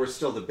that, we're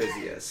still the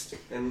busiest,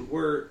 and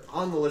we're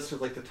on the list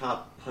of like the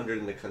top 100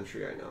 in the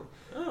country. I know,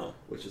 Oh,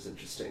 which is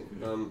interesting.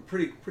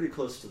 Pretty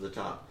close to the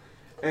top,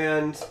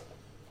 and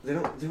they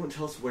don't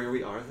tell us where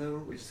we are though.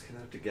 We just kind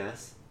of have to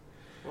guess.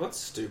 well, that's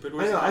stupid.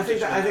 I know. I think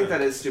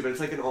that is stupid. It's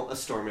like a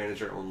store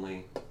manager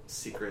only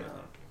secret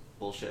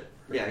bullshit.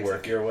 Yeah, exactly.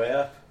 Work your way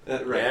up.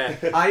 Right.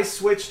 Yeah. I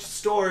switched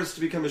stores to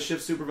become a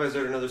shift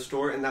supervisor at another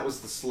store, and that was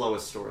the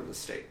slowest store in the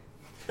state.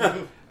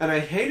 And I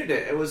hated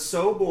it. It was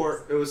so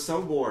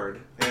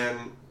bored.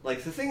 And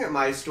like the thing at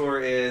my store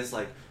is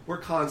like we're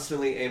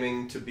constantly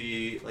aiming to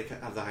be like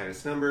have the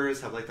highest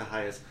numbers, have like the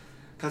highest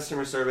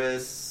customer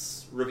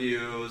service,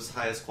 reviews,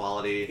 highest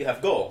quality. You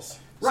have goals.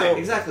 Right, So-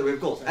 exactly. We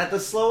have goals. At the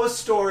slowest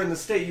store in the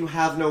state, you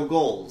have no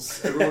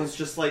goals. Everyone's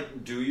just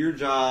like, do your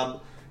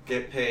job,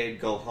 get paid,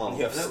 go home.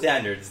 You have And that-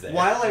 standards there.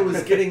 While I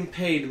was getting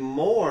paid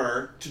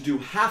more to do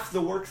half the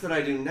work that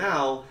I do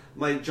now,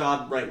 my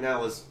job right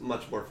now is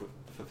much more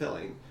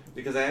fulfilling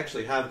because I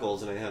actually have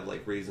goals and I have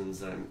like reasons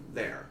that I'm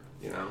there.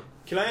 You know.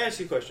 Can I ask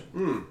you a question?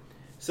 Hmm.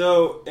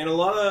 So,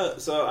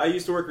 I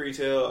used to work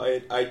retail.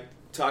 I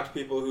talk to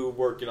people who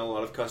work in a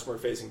lot of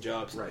customer-facing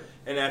jobs. Right.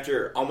 And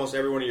after almost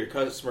every one of your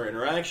customer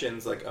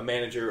interactions, like a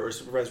manager or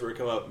supervisor would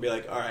come up and be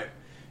like, "All right,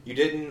 you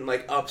didn't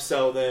like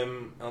upsell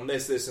them on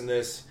this, and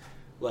this.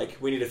 Like,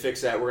 we need to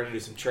fix that. We're going to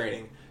do some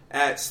training."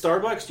 At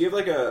Starbucks, do you have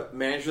like a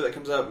manager that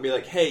comes up and be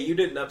like, "Hey, you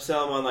didn't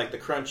upsell them on like the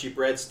crunchy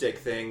breadstick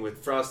thing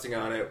with frosting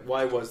on it.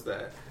 Why was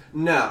that?"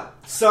 No.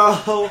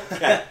 So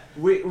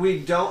we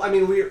don't. I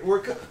mean, we're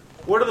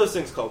What are those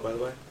things called, by the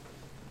way?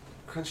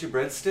 crunchy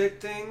breadstick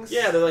things.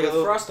 Yeah, they're like with a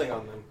little, frosting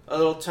on them. a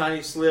little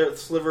tiny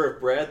sliver of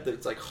bread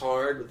that's like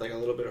hard with like a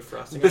little bit of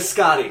frosting. on it.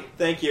 Biscotti.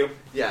 Thank you.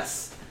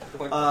 Yes.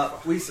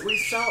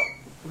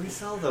 We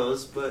sell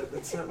those, but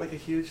it's not like a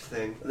huge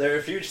thing. They're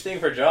a huge thing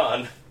for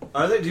John.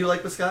 Are they? Do you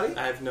like biscotti?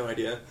 I have no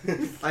idea.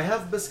 I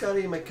have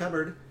biscotti in my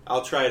cupboard.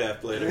 I'll try it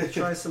after later.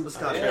 Try some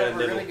biscotti. Yeah. Yeah,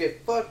 we're gonna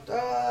get fucked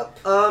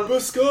up.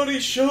 Biscotti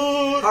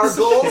shots. Our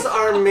goals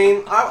are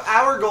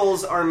our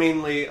goals are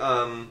mainly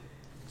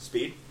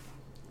Speed.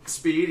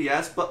 speed,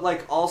 yes, but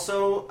like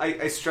also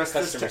I stress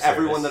this Customer to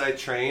everyone service. that I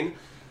train: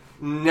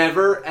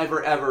 never,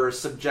 ever, ever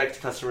subject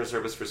customer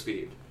service for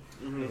speed.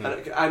 Mm-hmm.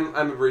 And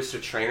I'm a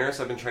barista trainer,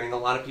 so I've been training a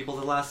lot of people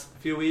the last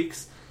few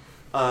weeks,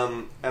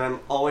 and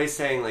I'm always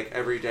saying like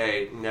every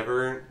day,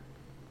 never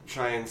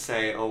try and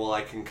say, oh well,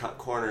 I can cut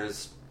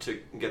corners to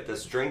get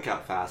this drink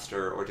out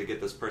faster or to get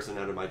this person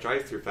out of my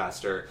drive-thru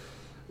faster.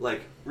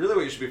 Like, really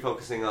what you should be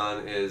focusing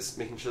on is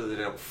making sure that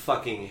they don't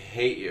fucking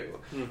hate you.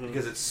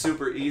 Because it's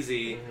super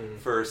easy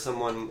for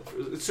someone...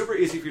 It's super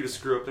easy for you to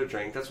screw up their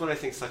drink. That's what I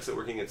think sucks at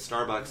working at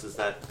Starbucks is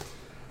that,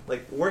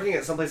 like, working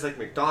at someplace like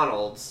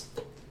McDonald's,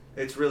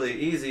 it's really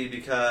easy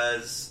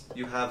because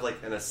you have,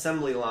 like, an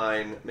assembly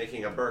line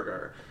making a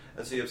burger.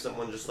 And so you have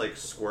someone just, like,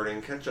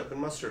 squirting ketchup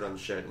and mustard on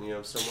shit. And you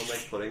have someone,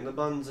 like, putting the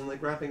buns and,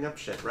 like, wrapping up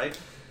shit, right?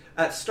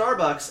 At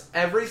Starbucks,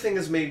 everything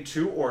is made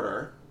to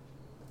order.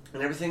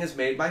 And everything is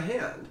made by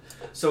hand.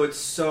 So it's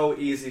so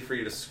easy for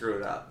you to screw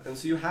it up. And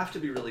so you have to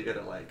be really good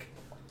at like,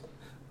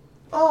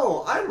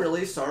 oh, I'm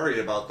really sorry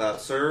about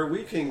that, sir.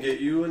 We can get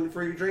you a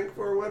free drink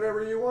for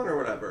whatever you want or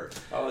whatever.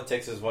 All it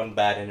takes is one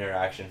bad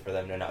interaction for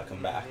them to not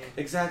come back.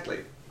 Exactly.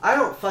 I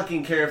don't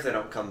fucking care if they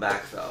don't come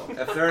back, though.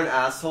 If they're an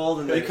asshole,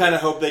 then You they... kind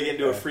of hope they get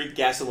into a freak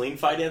gasoline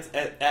fight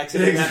accident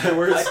Exactly.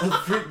 afterwards. A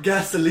freak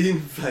gasoline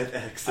fight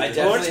accident.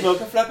 I Or definitely-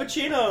 smoking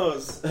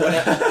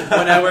frappuccinos.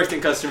 When I worked in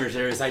customer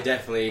service, I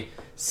definitely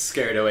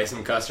scared away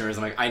some customers.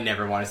 I'm like, I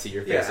never want to see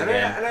your face Yeah, and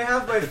again. I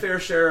have my fair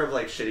share of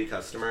like shitty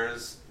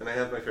customers, and I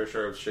have my fair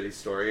share of shitty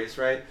stories,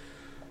 right?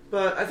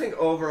 But I think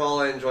overall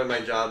I enjoy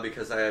my job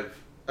because I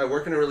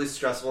work in a really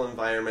stressful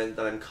environment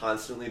that I'm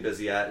constantly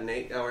busy at. An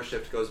 8-hour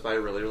shift goes by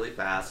really, really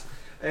fast.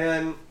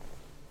 And,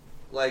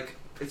 like,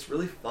 it's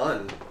really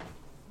fun.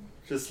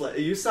 Just like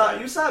you saw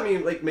me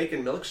like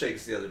making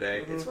milkshakes the other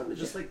day. It's fun to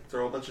just like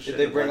throw a bunch of shit. Did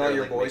they in bring the blender all and,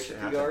 your like, boys make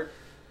to shit the yard?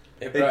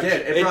 It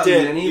did. It brought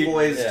did. many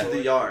boys yeah. to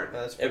the yard.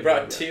 That's It pretty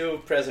brought good.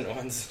 2 present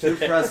ones. 2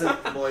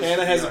 present boys.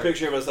 Hannah to has the a yard.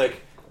 picture of us like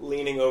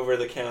leaning over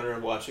the counter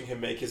and watching him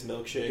make his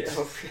milkshakes.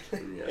 Oh,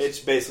 really? Yes. It's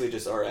basically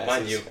just our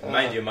asses.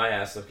 Mind you, my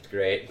ass looked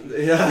great.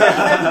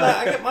 Yeah.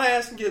 I got my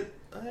ass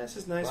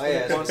is nice. My when it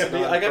ass wants is to be.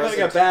 I got like a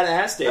non-present. bad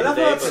ass day Enough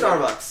today. about but-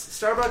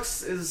 Starbucks.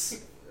 Starbucks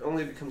is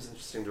only becomes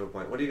interesting to a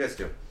point. What do you guys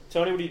do?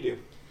 Tony, what do you do?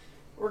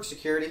 Work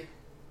security.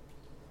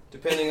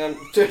 Depending on...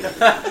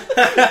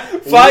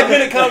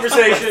 5-minute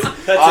conversation.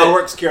 I it.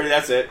 work security.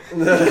 That's it.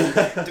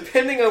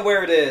 Depending on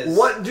where it is.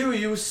 What do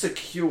you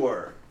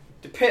secure?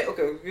 Okay,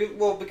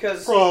 well,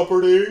 because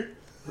Property.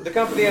 the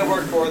company I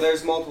work for,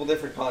 there's multiple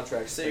different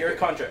contracts. So you're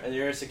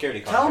a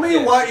security Tell contract.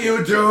 me what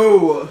you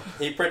do.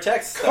 He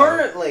protects stuff.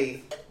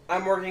 Currently,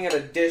 I'm working at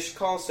a Dish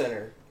call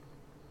center.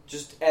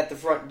 Just at the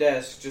front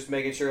desk, just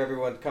making sure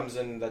everyone comes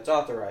in that's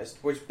authorized.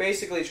 Which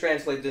basically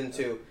translates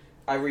into,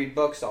 I read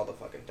books all the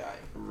fucking time.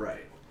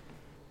 Right.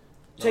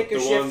 Take Not a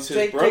the shift, ones his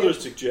take- brother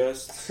take-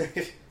 suggests.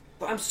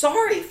 But I'm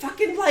sorry,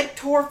 fucking like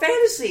Tor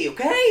Fantasy,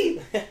 okay?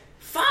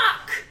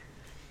 Fuck!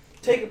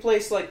 Take a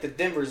place like the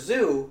Denver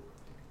Zoo,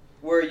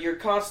 where you're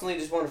constantly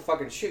just want to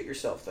fucking shoot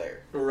yourself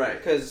there. Right.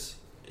 Because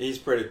He's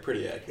pretty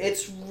accurate.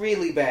 it's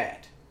really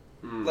bad.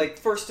 Mm. Like,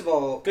 first of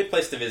all, Good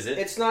place to visit.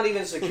 it's not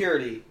even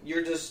security.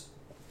 You're just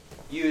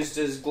used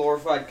as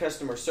glorified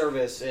customer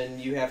service,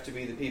 and you have to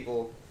be the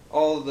people.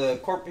 All the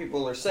corp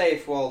people are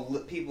safe, while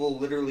people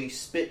literally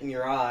spit in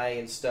your eye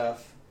and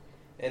stuff,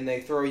 and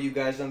they throw you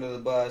guys under the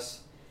bus.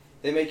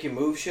 They make you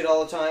move shit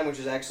all the time, which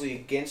is actually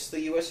against the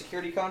U.S.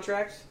 security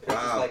contract. It's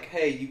just Wow. like,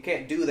 hey, you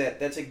can't do that.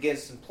 That's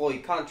against employee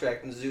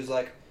contract. And the zoo's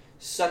like,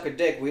 suck a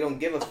dick. We don't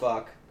give a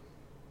fuck.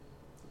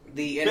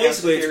 The in-house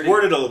Basically, security, it's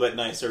worded a little bit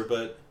nicer,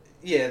 but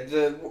yeah,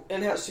 the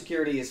in-house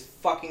security is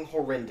fucking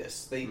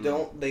horrendous.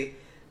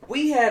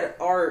 We had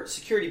our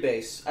security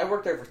base. I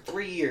worked there for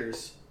 3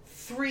 years.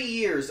 3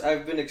 years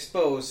I've been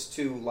exposed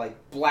to, like,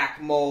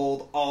 black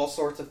mold, all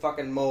sorts of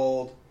fucking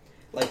mold.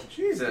 Like,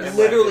 Jesus.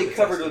 literally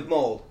covered with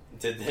mold.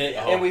 Did they?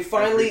 And we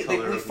finally, every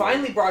color we of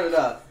finally mold. brought it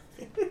up.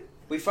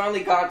 We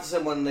finally got to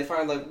someone, and they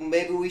finally like,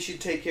 maybe we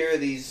should take care of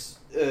these,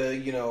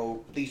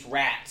 these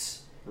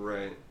rats.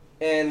 Right.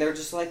 And they're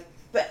just like,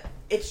 but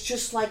it's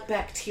just like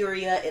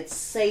bacteria. It's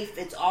safe.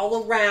 It's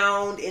all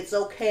around. It's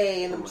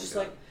okay. And Oh I'm my just God.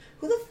 like,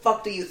 who the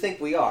fuck do you think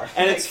we are?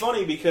 and Like, it's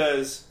funny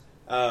because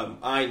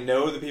I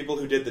know the people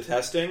who did the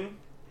testing,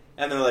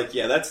 and they're like,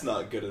 "Yeah, that's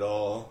not good at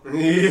all.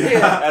 Yeah.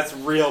 That's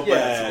real Yeah,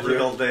 bad." It's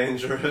real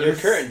dangerous. Your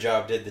current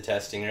job did the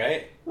testing,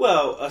 right?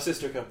 Well, a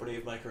sister company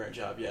of my current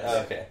job, yes.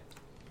 Oh, okay.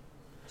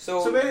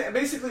 So, So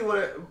basically,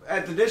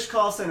 at the Dish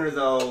call center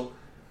though,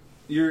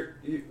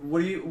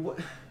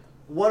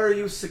 what are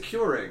you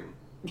securing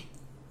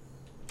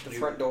the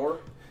front door.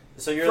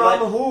 So you're from like,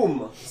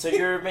 whom? so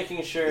you're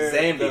making sure the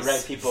Zambies.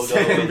 right people go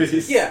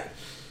Zambies. Yeah.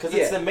 because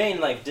Yeah. it's the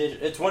main like dish.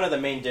 It's one of the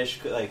main dish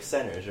like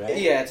centers, right?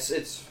 Yeah,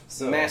 it's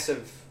So-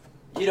 massive.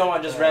 You don't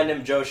want just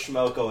random Joe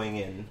Schmo going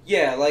in.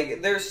 Yeah,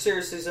 like, there's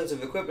seriously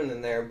sensitive equipment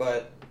in there,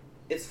 but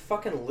it's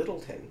fucking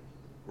Littleton.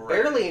 Right.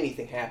 Barely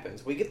anything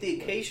happens. We get the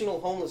occasional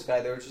homeless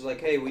guy there, which is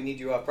like, hey, we need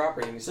you off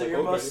property. And he's So like,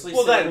 you're okay. mostly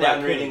Well, sitting that down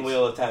and reading raccoons.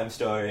 Wheel of Time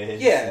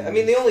stories. Yeah, I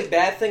mean, the only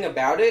bad thing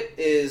about it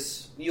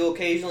is you'll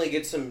occasionally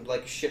get some,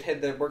 like, shithead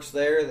that works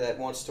there that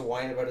wants to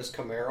whine about his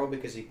Camaro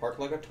because he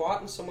parked like a twat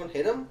and someone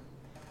hit him.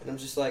 And I'm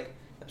just like,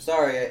 I'm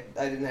sorry,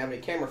 I didn't have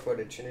any camera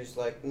footage. And he's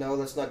like, no,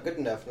 that's not good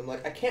enough. And I'm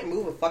like, I can't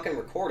move a fucking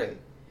recording.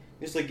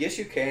 He's like, yes,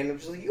 you can. I'm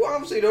just like, you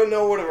obviously don't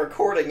know what a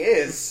recording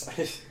is.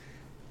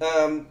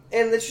 And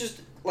it's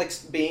just, like,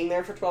 being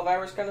there for 12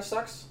 hours kind of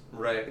sucks.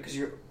 Right. Because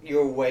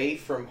you're away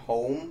from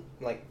home,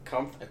 like,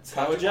 That's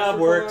how a comfortable job for 12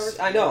 works. hours.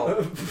 I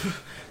know.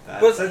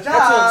 That's But a that's what I'm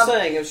job.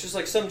 saying. It's just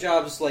like some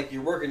jobs, like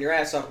you're working your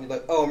ass off and you're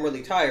like, oh, I'm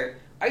really tired.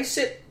 I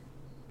sit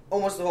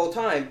almost the whole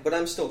time, but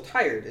I'm still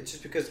tired. It's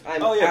just because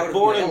I'm Oh out yeah, of my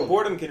element.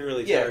 boredom can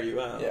really Yeah. tire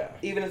you out. Yeah.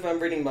 Even if I'm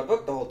reading my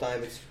book the whole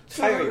time, it's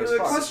So tiring as the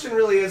fuck. question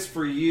really is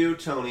for you,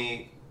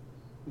 Tony.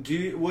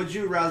 Would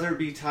you rather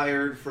be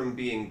tired from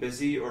being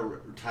busy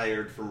or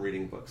tired from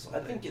reading books all I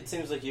day? think it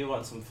seems like you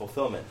want some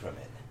fulfillment from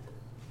it.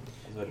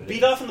 Is what it Beat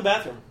is. off in the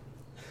bathroom.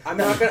 I'm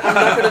not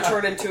gonna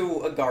turn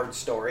into a guard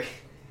story.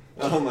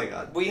 Oh my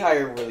god. We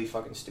hire really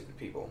fucking stupid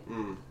people.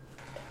 Mm.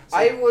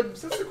 I would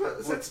So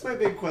that's my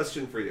big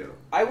question for you.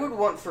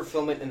 want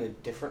fulfillment in a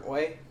different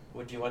way.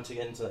 Would you want to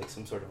get into like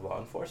some sort of law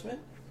enforcement?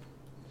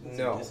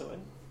 No. Is it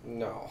one?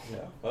 No.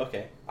 No.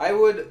 Okay. I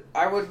would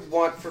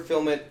want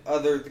fulfillment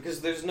because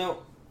there's no.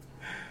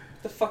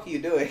 What the fuck are you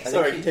doing?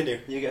 Sorry,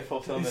 continue. You get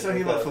fulfillment He's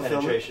talking about without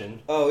fulfillment?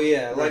 penetration. Oh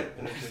yeah, like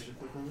Penetration.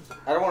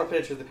 I don't want to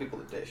penetrate the people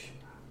that dish.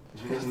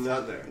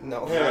 Not there.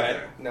 No, Not Alright.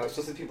 there. no, it's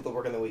just the people that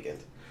work on the weekend.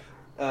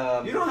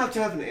 You don't have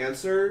to have an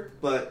answer,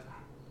 but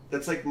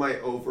that's like my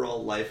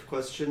overall life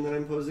question that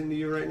I'm posing to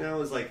you right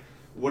now is like,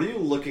 What are you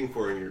looking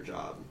for in your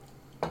job?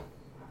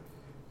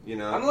 You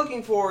know? I'm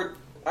looking forward.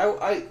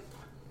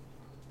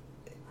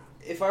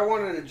 If I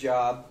wanted a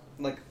job,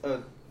 like a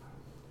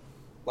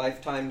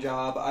lifetime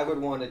job, I would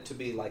want it to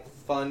be like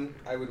fun.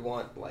 I would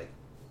want like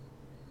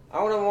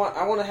I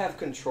want to have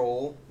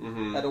control.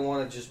 Mm-hmm. I don't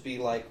want to just be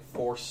like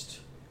forced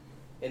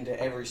into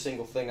every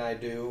single thing I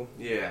do.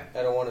 Yeah.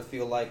 I don't want to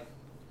feel like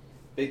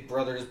Big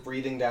Brother's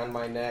breathing down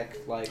my neck.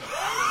 Like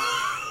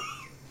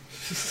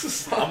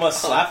I'm gonna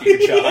slap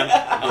you, John.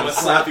 I'm gonna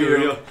slap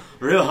you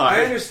real hard.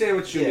 I understand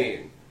what you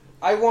mean.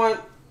 I want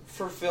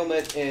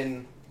fulfillment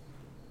in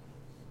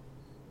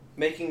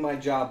making my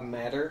job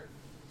matter.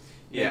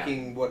 Yeah.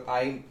 Making what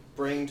I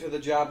bring to the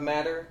job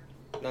matter,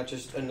 not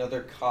just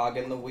another cog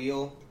in the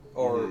wheel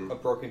or a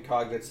broken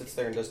cog that sits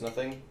there and does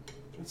nothing.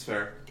 That's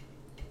fair.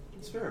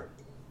 That's fair.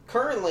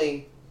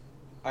 Currently,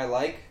 I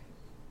like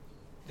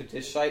the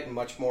dish site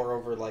much more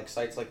over like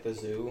sites like the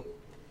zoo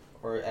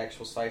or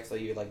actual sites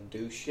that you like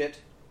do shit.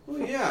 Well,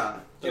 yeah.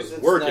 Just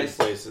It's working nice.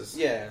 places.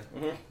 Yeah,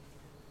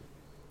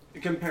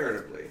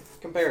 Comparatively.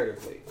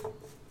 comparatively.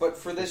 But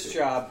for this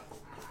job,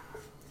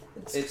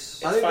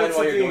 it's I think fine that's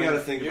while something you're you going, gotta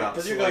think about.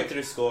 because So, you're going like-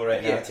 through school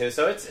right now Yeah. too.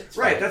 So it's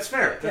Right, fine. that's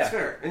fair. That's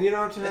fair. And you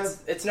don't have to have...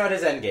 It's not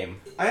his end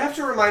game. I have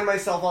to remind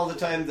myself all the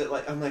time that,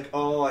 like, I'm like,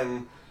 oh,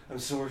 I'm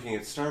still working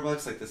at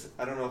Starbucks. Like this,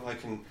 I don't know if I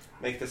can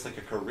make this like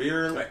a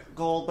career Right.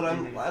 goal. But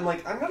I'm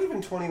like, I'm not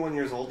even 21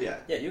 years old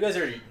yet. Yeah, you guys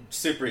are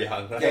super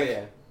young.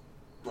 yeah.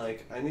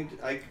 Like, I need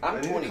to I'm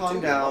calm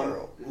 22 down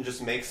tomorrow. and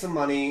just make some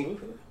money,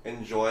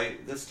 enjoy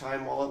this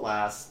time while it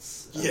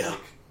lasts. And, Yeah. like,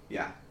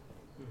 yeah.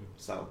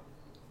 So,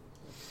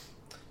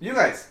 you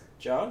guys,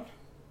 John?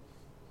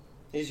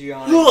 He's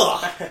yawning.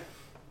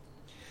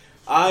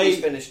 I He's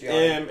finished yawning.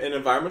 am an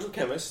environmental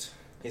chemist.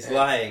 He's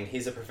lying.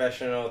 He's a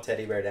professional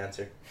teddy bear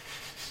dancer.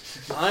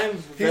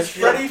 I'm he's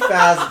Freddy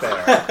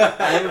Fazbear.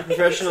 I am a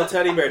professional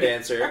teddy bear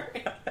dancer,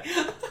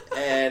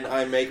 and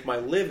I make my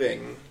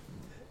living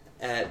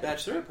at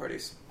bachelorette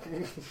parties.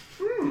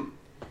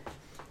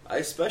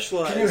 I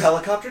specialize. Can you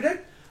helicopter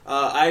dick?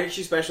 I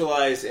actually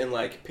specialize in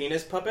like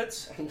penis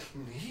puppets.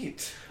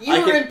 Neat. You I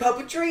were can- in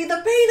puppetry,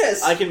 the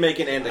penis! I can make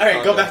an All anaconda.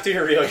 right, go back to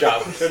your real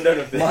job. I'm done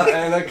with My this.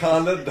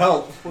 anaconda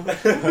don't.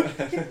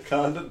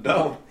 Anaconda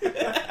don't.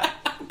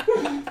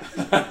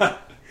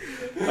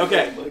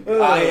 Okay,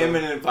 I am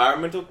an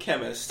environmental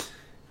chemist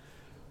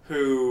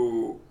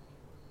who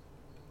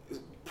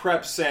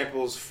preps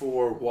samples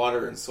for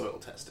water and soil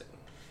testing.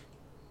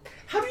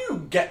 How do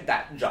you get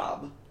that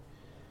job?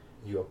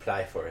 You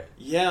apply for it.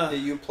 Yeah.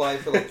 You applied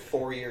for like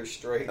 4 years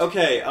straight.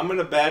 Okay, I'm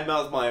gonna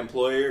badmouth my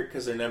employer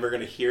because they're never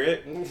gonna hear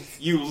it.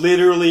 You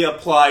literally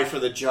apply for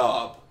the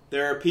job.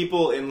 There are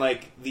people in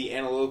like the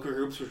analytical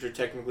groups, which are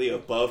technically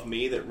above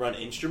me, that run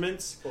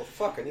instruments Well,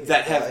 fuck, I need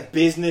that to die. have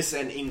business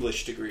and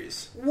English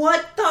degrees.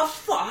 What the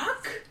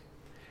fuck?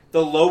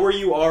 The lower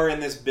you are in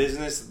this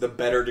business, the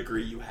better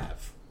degree you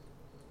have.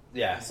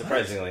 Yeah,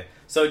 surprisingly.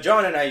 So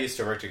John and I used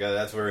to work together.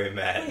 That's where we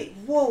met. Wait,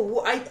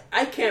 whoa,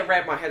 I can't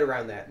wrap my head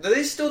around that. Do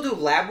they still do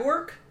lab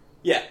work?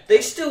 Yeah. They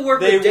still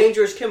work They- with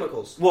dangerous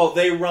chemicals. Well,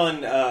 they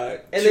run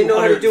they know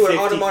how to do an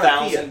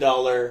onomatopoeia.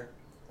 $250,000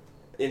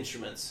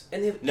 instruments.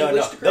 And they have No,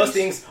 English no, degrees? those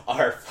things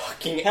are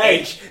fucking Hey,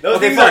 ancient. Those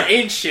okay, things fine. are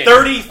ancient.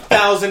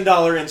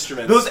 $30,000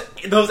 instruments.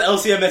 Those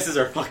LCMSs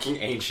are fucking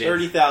ancient.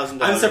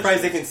 $30,000. I'm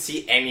surprised they can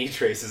see any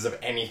traces of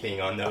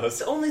anything on those.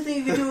 The only thing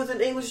you can do with an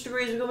English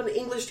degree is become an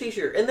English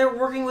teacher. And they're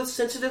working with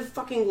sensitive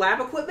fucking lab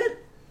equipment?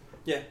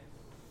 Yeah.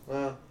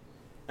 Well,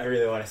 I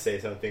really want to say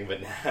something,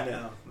 but nah.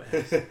 No,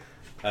 man.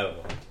 I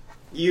won't.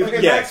 You,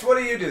 okay, yeah. Max, what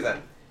do you do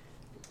then?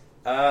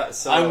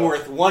 So I'm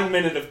worth 1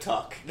 minute of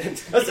talk.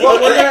 Well,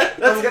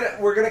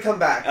 we're gonna come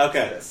back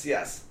Okay. to this.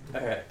 Yes.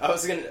 All right.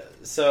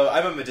 So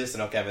I'm a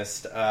medicinal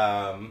chemist.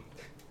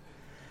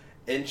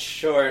 In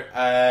short,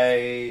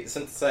 I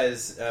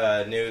synthesize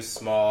new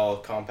small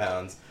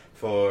compounds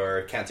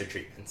for cancer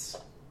treatments.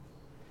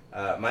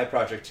 My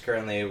project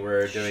currently,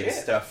 we're doing Shit,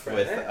 stuff very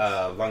with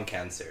nice. lung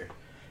cancer,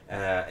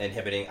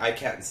 inhibiting. I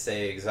can't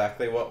say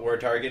exactly what we're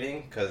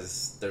targeting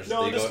because there's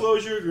legal.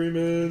 Non-disclosure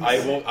agreement.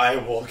 I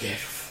will get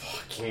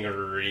fucking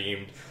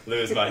reamed,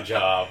 lose my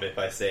job if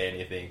I say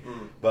anything.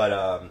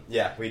 But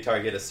yeah, we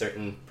target a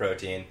certain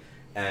protein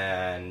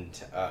and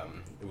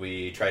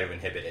we try to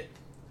inhibit it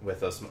with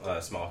those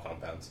small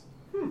compounds.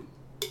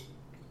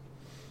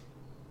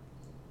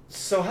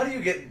 So how do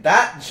you get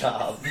that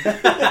job?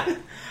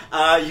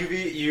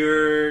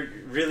 You're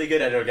really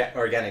good at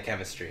organic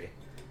chemistry.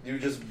 You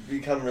just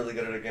become really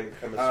good at organic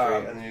chemistry,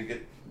 Um, and then you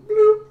get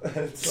bloop.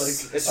 It's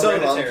like It's okay,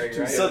 well, hereditary,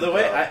 too right? So good the a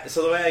way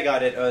job. I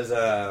got it was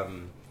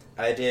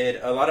I did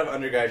a lot of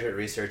undergraduate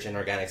research in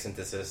organic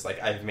synthesis.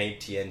 Like I've made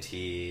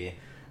TNT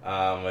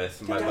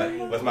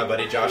with my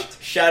buddy Josh.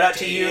 Shout out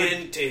to you,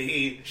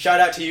 TNT. Shout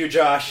out to you,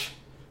 Josh.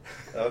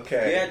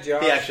 Okay. Yeah,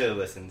 Josh. He actually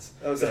listens.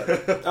 Oh,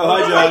 good.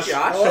 Oh, hi, Josh.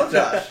 Josh. Hello,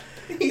 Josh.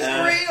 He's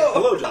real.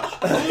 Hello,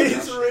 Josh.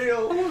 He's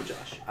real. Hello,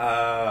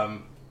 Josh.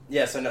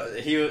 Yeah, so no,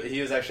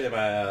 he was actually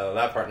my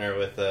lab partner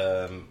with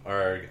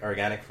our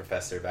organic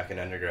professor back in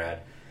undergrad,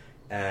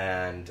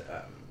 and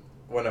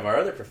one of our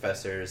other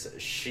professors,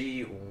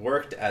 she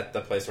worked at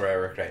the place where I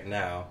work right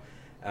now.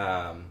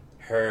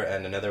 Her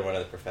and another one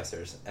of the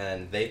professors,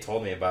 and they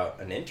told me about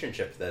an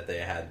internship that they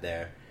had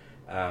there.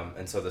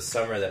 And so the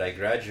summer that I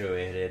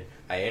graduated,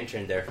 I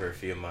interned there for a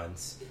few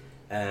months,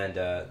 and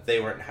they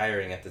weren't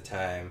hiring at the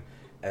time,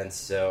 and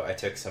so I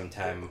took some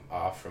time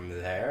off from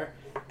there,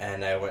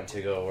 and I went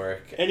to go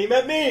work And he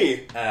met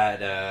me!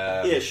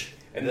 at... Ish.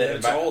 And then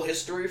it's all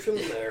history from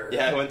there.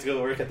 Yeah, I went to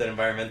go work at the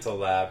environmental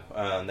lab.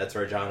 That's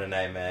where John and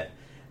I met.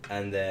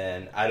 And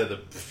then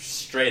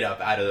straight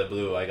up out of the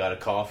blue, I got a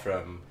call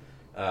from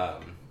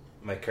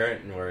my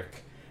current work,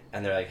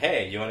 and they're like,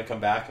 "Hey, you want to come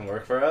back and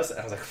work for us?" And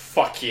I was like,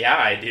 "Fuck yeah,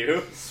 I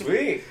do."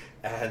 Sweet.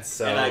 And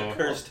so And I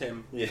cursed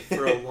him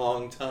for a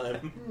long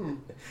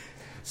time.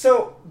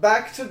 So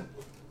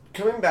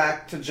coming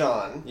back to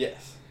John.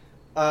 Yes.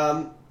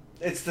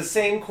 It's the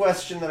same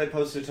question that I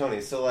posed to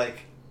Tony. So, like,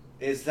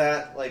 is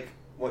that like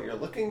what you're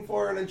looking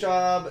for in a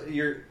job?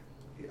 You're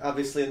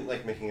obviously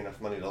like making enough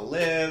money to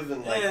live,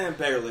 and like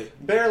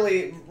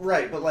barely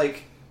right. But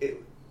like,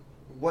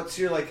 what's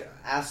your like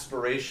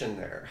aspiration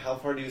there? How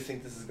far do you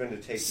think this is going to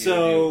take you?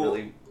 So,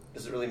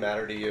 does it really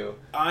matter to you?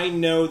 I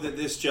know that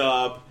this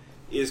job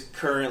is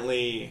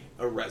currently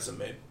a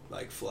resume,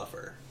 like,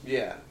 fluffer.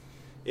 Yeah.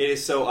 It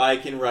is so I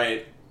can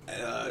write,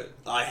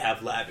 I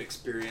have lab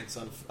experience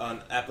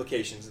on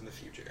applications in the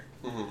future.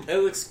 Mm-hmm. It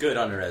looks good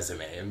on a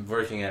resume. I'm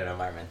working at an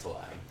environmental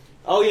lab.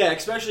 Oh yeah,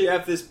 especially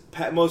at this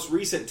most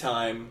recent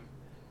time,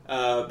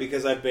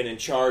 because I've been in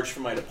charge for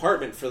my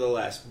department for the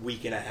last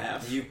week and a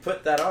half. You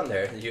put that on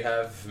there. You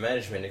have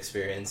management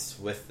experience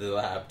with the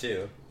lab,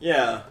 too.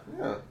 Yeah.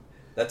 Yeah.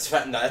 That's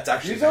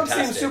actually You don't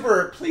fantastic. seem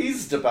super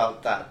pleased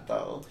about that,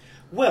 though.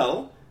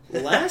 Well,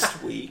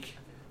 last week,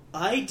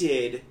 I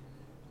did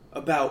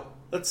about,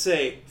 let's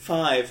say,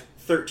 5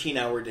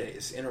 13-hour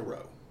days in a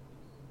row.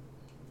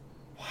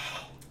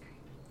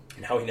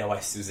 Now we know why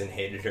Susan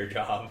hated her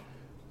job.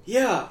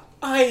 Yeah,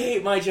 I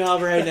hate my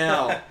job right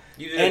now.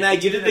 And I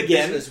did it a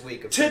again business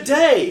week of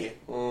today.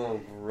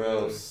 Oh,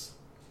 gross.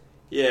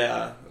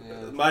 Yeah.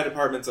 Yeah. My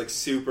department's like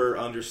super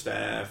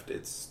understaffed.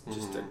 It's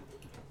just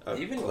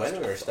Even when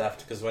we were staffed,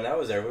 because when I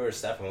was there, we were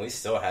staffed and we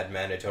still had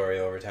mandatory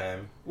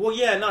overtime. Well,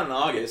 yeah, not in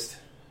August.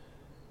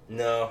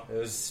 No, it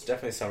was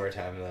definitely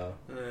summertime, though.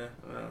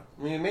 Well.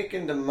 When you're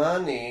making the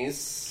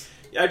monies.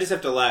 Yeah, I just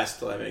have to last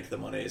till I make the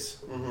monies.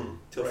 Mm-hmm.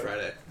 Till Right.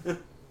 Friday.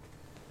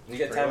 You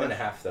get Pretty time and much.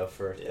 a half, though,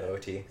 for Yeah. the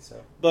OT,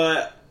 so...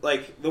 But,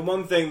 like, the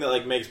one thing that,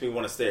 like, makes me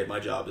want to stay at my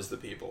job is the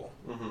people.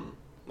 Mm-hmm.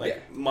 Like, Yeah.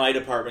 my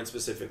department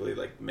specifically,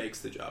 like,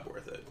 makes the job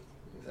worth it.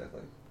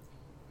 Exactly.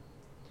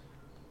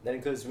 That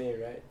includes me,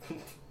 right?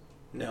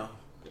 No.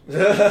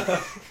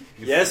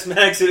 Yes,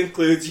 Max, it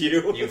includes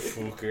you. You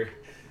fooker.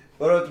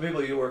 What about the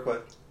people you work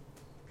with?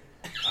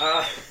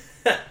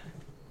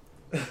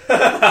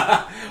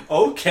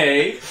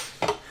 Okay.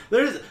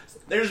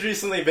 There's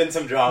recently been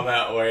some drama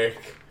at work.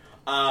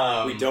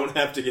 We don't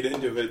have to get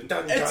into it.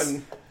 It's,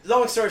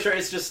 long story short,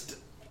 it's just...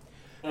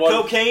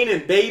 Cocaine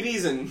and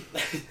babies and...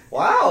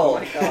 Wow. Oh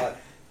my god.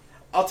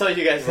 I'll tell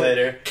you guys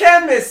later.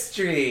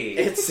 Chemistry!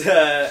 It's,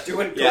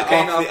 Doing Yeah,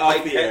 cocaine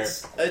off the air.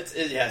 pipettes.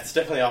 it's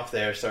definitely off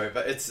there, sorry,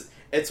 but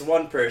it's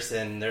one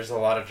person, there's a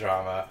lot of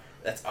drama,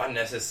 that's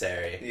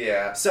unnecessary.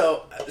 Yeah.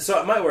 So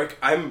at my work,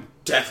 I'm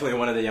definitely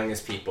one of the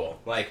youngest people.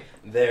 Like,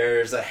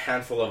 there's a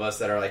handful of us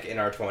that are, like, in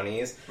our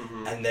 20s,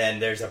 and then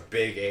there's a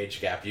big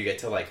age gap. You get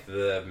to, like,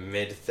 the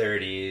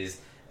mid-30s,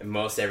 and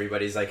most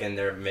everybody's, like, in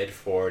their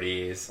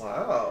mid-40s.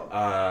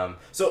 Wow.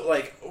 So,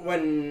 like,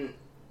 when...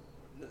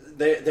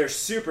 They're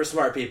super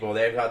smart people.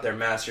 They've got their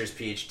master's,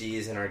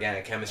 PhDs in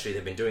organic chemistry.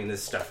 They've been doing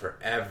this stuff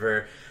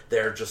forever.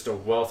 They're just a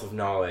wealth of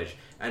knowledge.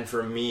 And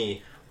for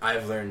me,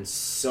 I've learned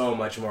so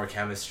much more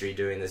chemistry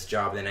doing this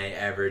job than I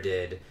ever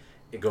did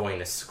going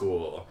to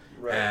school.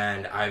 Right.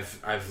 And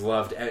I've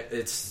loved it.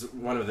 It's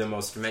one of the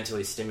most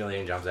mentally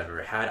stimulating jobs I've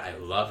ever had. I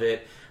love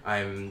it.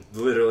 I'm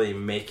literally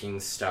making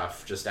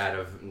stuff just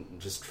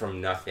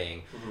from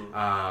nothing.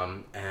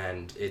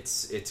 And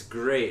it's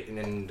great.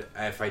 And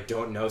if I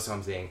don't know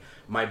something,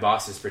 my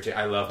boss is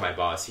I love my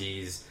boss.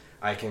 Shout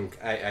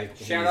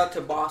out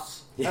to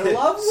boss. I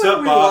love when Sup,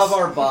 we boss? love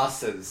our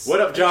bosses. What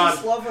up, John? I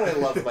just love when I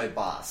love my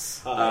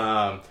boss.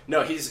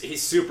 No,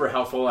 he's super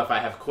helpful. If I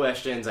have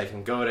questions, I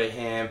can go to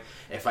him.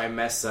 If I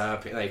mess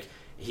up, like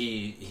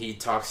he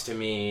talks to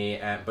me,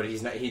 but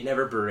he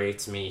never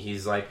berates me.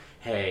 He's like,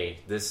 hey,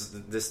 this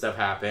stuff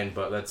happened,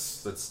 but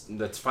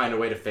let's find a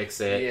way to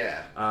fix it.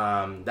 Yeah.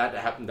 That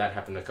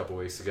happened a couple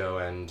weeks ago,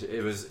 and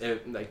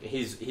like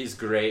he's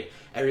great.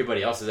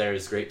 Everybody else there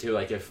is great too.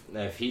 Like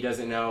if he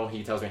doesn't know,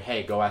 he tells me,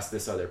 hey, go ask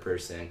this other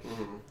person,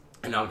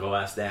 and I'll go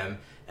ask them.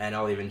 And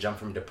I'll even jump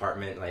from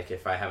department. Like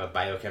if I have a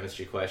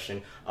biochemistry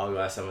question, I'll go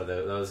ask some of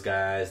those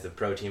guys, the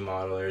protein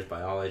modelers,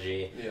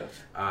 biology.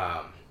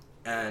 Yeah.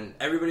 And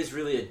everybody's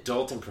really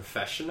adult and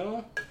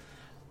professional.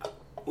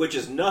 Which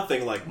is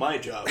nothing like my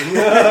job. They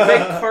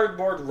make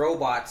cardboard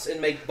robots and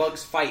make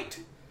bugs fight.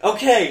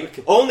 Okay,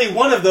 only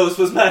one of those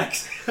was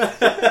Max. Is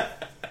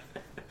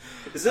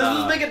this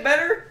supposed to make it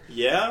better?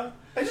 Yeah?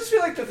 I just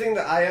feel like the thing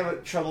that I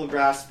have trouble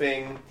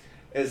grasping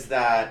is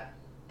that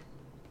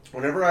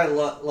whenever I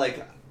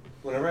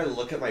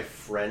look at my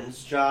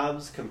friends'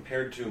 jobs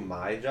compared to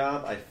my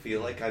job, I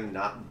feel like I'm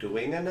not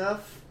doing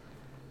enough.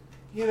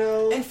 You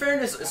know. In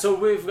fairness, so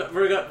we've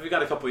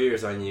got a couple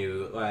years on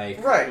you,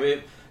 like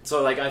right.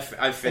 So like I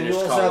finished and you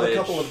also college. have a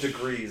couple of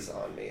degrees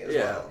on me as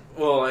well.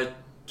 Well, I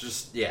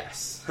just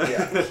yes.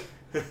 Yeah.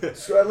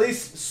 So at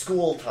least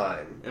school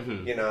time,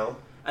 Mm-hmm. you know.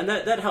 And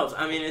that helps.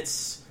 I mean,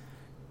 it's.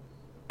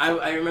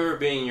 I remember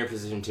being in your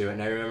position too,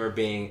 and I remember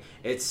being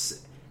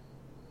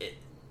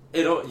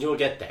you'll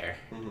get there.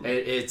 Mm-hmm.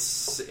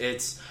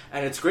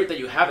 And it's great that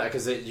you have that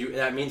because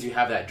that means you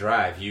have that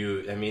drive.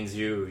 That means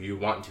you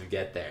want to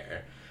get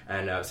there.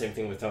 And same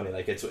thing with Tony.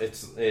 Like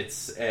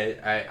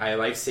I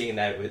like seeing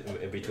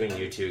that between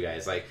you two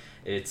guys. Like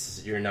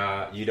you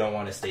don't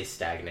want to stay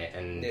stagnant,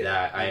 and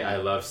that I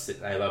love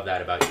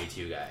that about you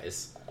two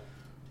guys.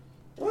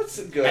 Well, that's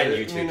good. And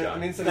you too, John.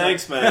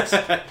 Thanks, Max.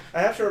 I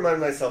have to remind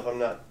myself I'm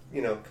not,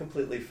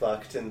 completely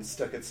fucked and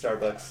stuck at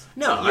Starbucks.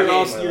 No,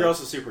 You're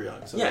also super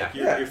young, so Yeah.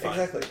 you're fine.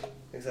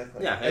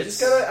 Exactly. Yeah,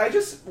 I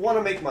just want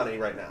to make money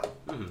right now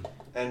Mhm.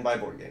 and buy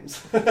board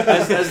games.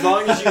 As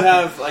long as you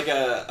have like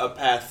a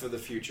path for the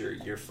future,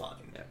 you're fine.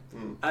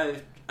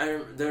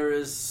 There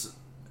is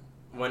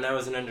when I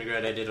was an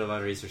undergrad, I did a lot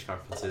of research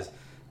conferences,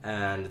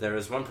 and there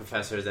was one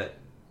professor that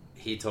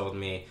he told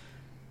me,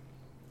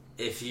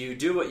 if you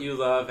do what you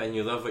love and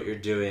you love what you're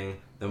doing,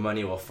 the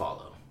money will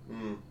follow.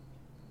 Mm.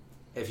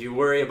 If you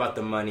worry about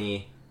the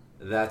money,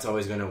 that's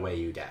always going to weigh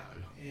you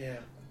down. Yeah.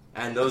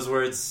 And those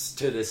words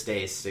to this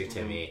day stick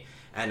to me,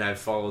 and I've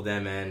followed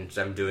them, and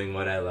I'm doing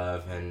what I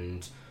love,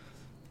 and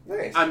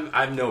Nice.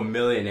 I'm no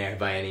millionaire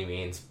by any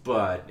means,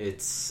 but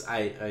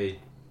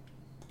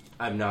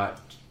I'm not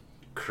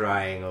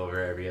crying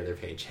over every other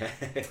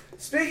paycheck.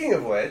 Speaking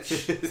of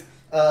which,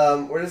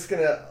 we're just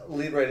going to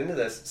lead right into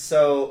this.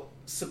 So,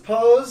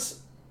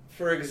 suppose,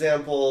 for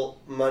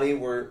example, money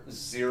were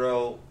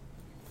zero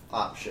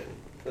option.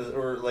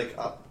 Or, like,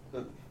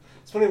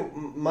 it's funny,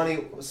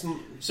 money...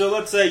 So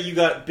let's say you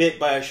got bit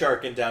by a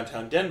shark in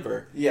downtown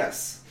Denver.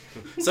 Yes.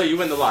 So you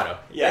win the lotto.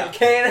 Yeah. It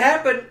can't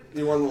happen.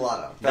 You won the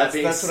lotto. That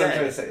being That's what I'm said-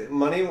 trying to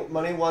say.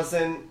 Money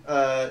wasn't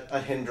a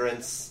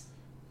hindrance.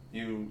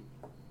 You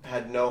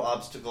had no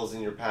obstacles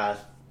in your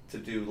path to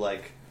do,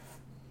 like,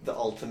 the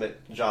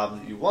ultimate job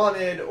that you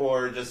wanted,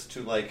 or just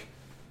to, like,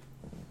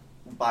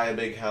 buy a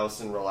big house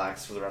and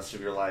relax for the rest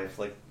of your life.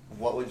 Like,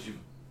 what would you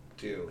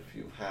do if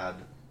you had...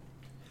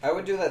 I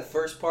would do that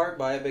first part,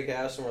 buy a big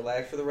house and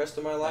relax for the rest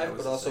of my life, was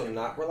but the also same.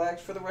 not relax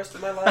for the rest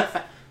of my life.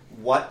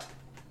 What?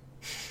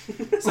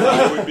 So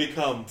I would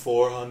become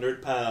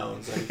 400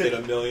 pounds and get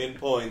 1,000,000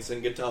 points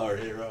in Guitar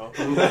Hero.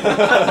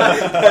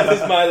 That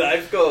is my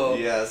life goal.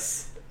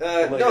 Yes.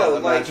 Oh my No,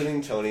 God, like,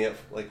 imagining Tony at,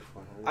 like,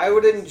 400 I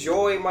would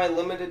enjoy my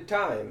limited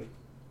time.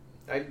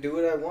 I'd do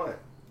what I want.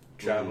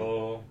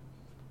 Travel,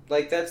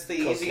 Like, that's the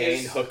cocaine,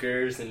 easiest...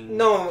 hookers, and...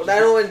 No, I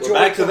don't enjoy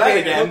back to that cocaine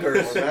again. and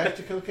hookers. We're back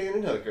to cocaine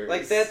and hookers.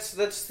 Like, that's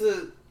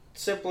the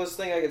simplest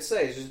thing I could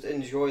say, is just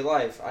enjoy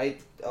life.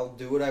 I'll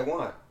do what I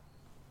want.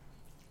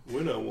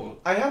 When I want.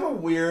 I have a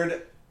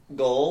weird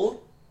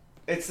goal.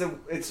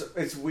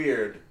 It's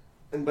weird,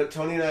 but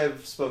Tony and I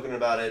have spoken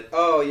about it.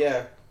 Oh,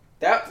 yeah.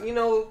 That,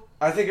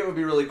 I think it would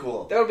be really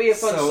cool. that would be a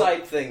fun So,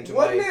 side thing to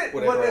Wouldn't my it?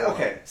 whatever Wouldn't it? I want.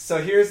 Okay, so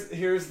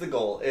here's the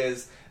goal: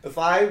 is if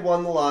I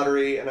won the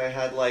lottery and I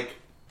had like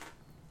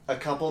a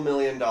couple $1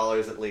 million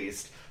at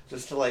least,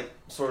 just to like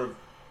sort of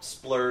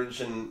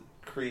splurge and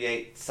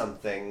create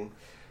something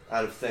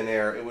out of thin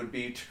air, it would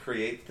be to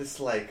create this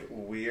like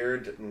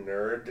weird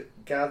nerd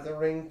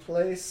gathering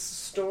place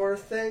store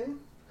thing.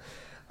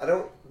 I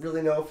don't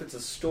really know if it's a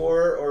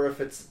store or if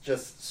it's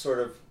just sort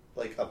of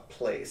like a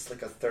place,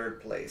 like a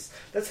third place.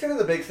 That's kind of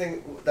the big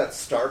thing that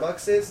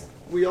Starbucks is.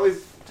 We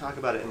always talk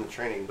about it in the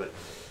training, but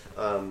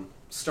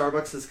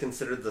Starbucks is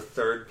considered the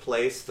third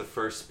place, the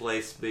first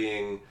place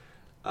being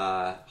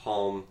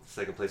home,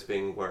 second place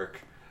being work,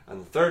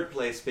 and the third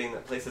place being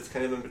that place that's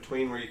kind of in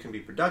between where you can be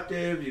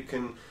productive, you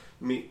can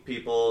meet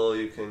people,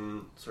 you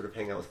can sort of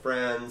hang out with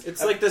friends.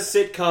 It's like the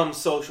sitcom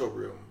Social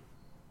Room.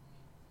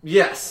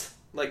 Yes.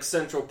 Like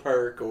Central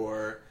Park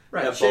or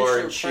Right, that Central bar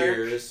in Park.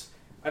 Cheers.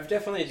 I've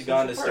definitely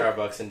gone to Park.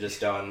 Starbucks and just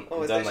done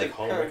Oh, it's like actually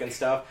homework Park. and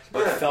stuff,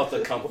 but Yeah. felt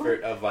the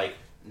comfort of like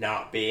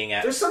not being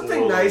at There's school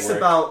something or nice work.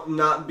 about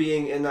not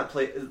being in that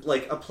place,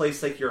 like a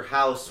place like your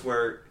house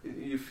where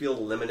you feel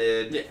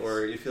limited, Yes.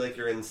 or you feel like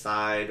you're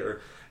inside,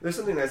 or there's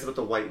something nice about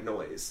the white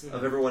noise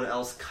of everyone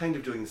else kind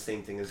of doing the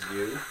same thing as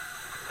you.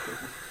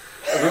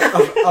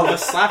 I'll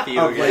just slap you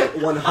Of again.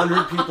 like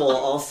 100 people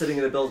all sitting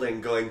in a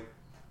building going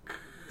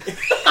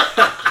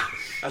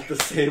at the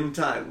same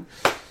time.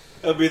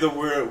 That'd be the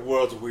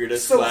world's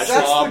weirdest So flash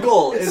that's mob. the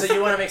goal. So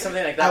you want to make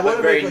something like I that, want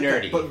but to very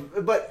make like nerdy.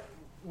 that, but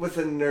with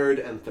a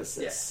nerd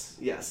emphasis. Yes.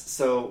 Yes.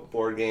 So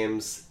board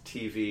games,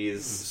 TVs,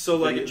 So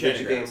like video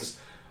Enchanted games,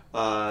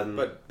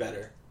 but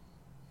better.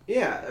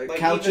 yeah, Like, even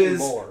couches,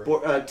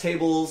 more.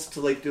 tables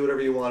to like do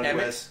whatever you wanted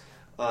Hammocks.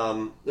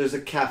 with. There's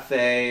a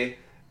cafe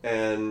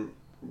and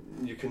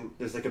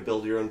There's like a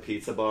build your own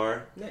pizza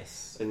bar,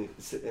 Nice. and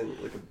sit in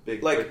like a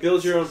big Like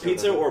build your own seven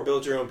pizza of them. or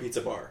build your own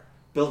pizza bar.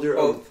 build your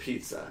own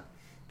pizza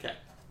Okay.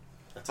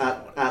 That's what I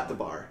at want. the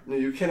bar. No,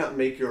 you cannot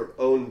make your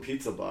own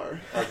pizza bar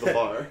at the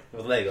bar.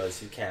 With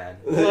Legos, you can.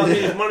 Well, I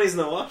mean, money's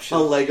no option.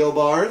 A Lego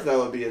bar, that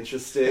would be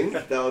interesting.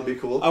 That would be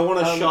cool. I want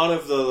a shot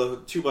of the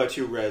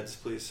 2x2 Reds,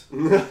 please.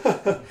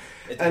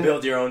 It's And-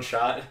 build your own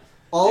shot.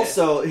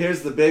 Also,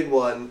 here's the big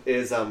one: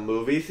 is a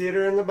movie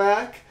theater in the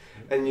back,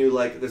 and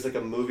there's like a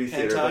movie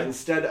theater, Hentai? but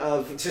instead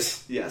of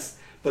Just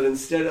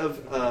instead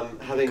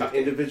of having Cocky.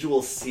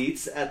 individual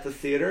seats at the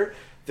theater,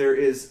 there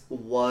is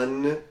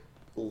one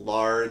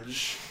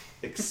large,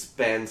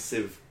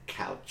 expansive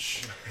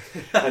couch,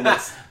 and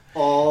it's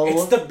all.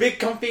 it's the big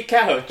comfy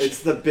couch. It's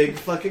the big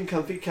fucking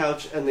comfy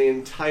couch, and the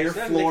entire Is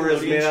that a floor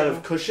is Nickelodeon made out show?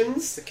 of cushions.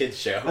 It's a kid's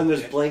show. And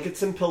there's Yeah.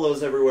 blankets and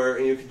pillows everywhere,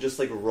 and you can just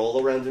like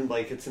roll around in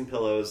blankets and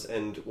pillows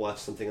and watch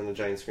something on the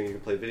giant screen. You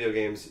can play video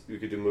games. You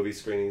could do movie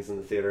screenings in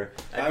the theater.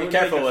 I'd I be would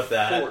careful make a with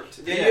that. fort.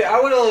 Yeah,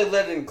 I would only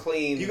let him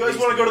clean. You guys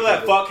want to go to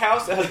that fuck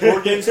house that has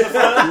board games in the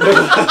front?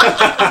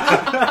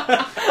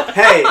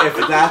 Hey, if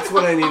that's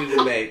what I needed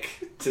to make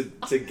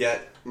to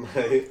get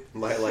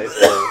my life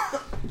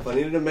going, if I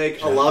needed to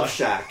make a love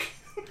shack,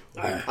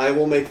 I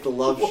will make the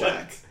love What?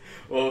 shack.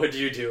 What would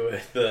you do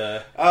with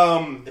the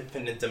Um.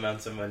 infinite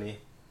amounts of money?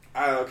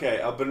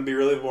 Okay, I'm gonna be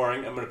really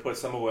boring. I'm gonna put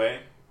some away.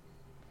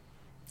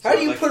 How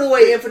do you put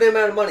away infinite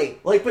amount of money?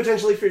 Like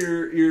potentially for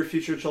your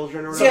future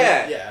children or whatever.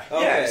 Yeah, Yeah. yeah.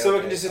 Okay, So it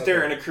okay, can just sit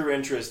there okay. and accrue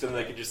interest, and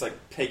they can just like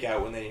take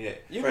out when they need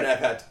it. You Right. and I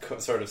have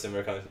had sort of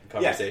similar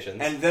conversations.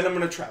 Yeah. And then I'm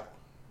gonna travel,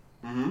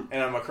 Mm-hmm.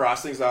 and I'm gonna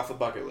cross things off the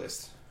bucket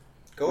list.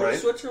 Go Right. to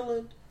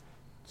Switzerland.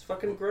 It's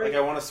fucking great. Like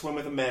I want to swim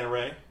with a manta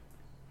ray.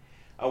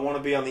 I want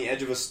to be on the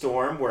edge of a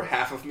storm where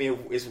half of me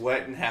is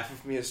wet and half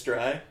of me is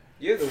dry.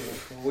 You're the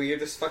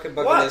weirdest fucking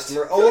bucket What? list.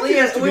 We're feel like only it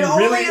has at to we're be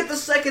only really- at the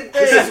second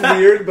This is thing.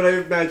 weird, but I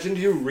imagined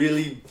you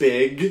really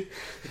big.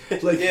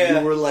 Like Yeah.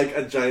 you were like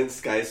a giant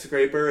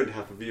skyscraper and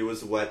half of you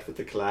was wet with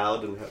the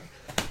cloud and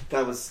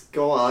that was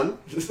go on.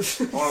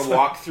 I want to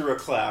walk through a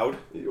cloud,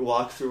 You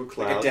walk through a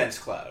cloud. like a dense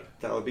cloud.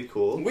 That would be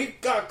cool. we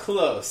got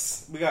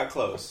close. We got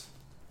close.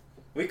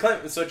 We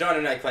climbed. So John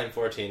and I climbed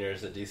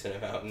 14ers a decent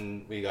amount,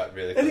 and we got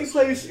really close. Any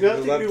place you don't We'd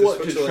think love you to want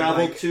to Switzerland,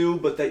 travel like- to,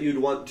 but that you'd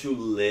want to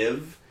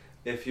live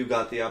if you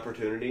got the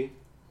opportunity?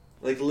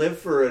 Like live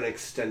for an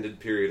extended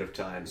period of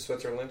time.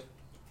 Switzerland.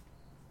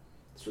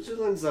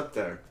 Switzerland's up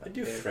there. I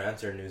do Yeah.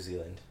 France or New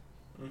Zealand.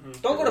 Mm-hmm.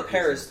 Don't go to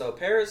Paris though.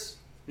 Paris.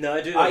 No,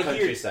 I do the I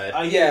countryside.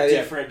 I hear Yeah, yeah.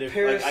 different.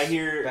 Paris, Like I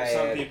hear bad.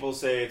 some people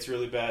say it's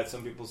really bad.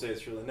 Some people say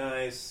it's really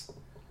nice.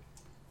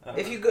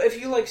 If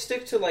you like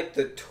stick to like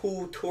the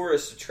two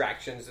tourist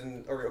attractions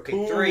and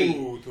three,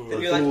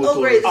 then you're like, Ooh, oh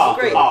great, this is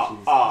great.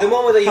 The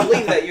moment that you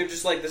leave that, you're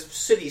just like, this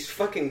city's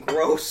fucking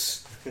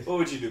gross. What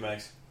would you do,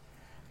 Max?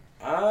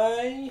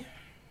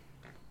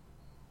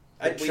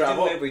 I'd We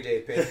travel. do every day,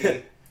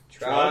 Pinky.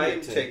 Try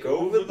and take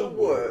over the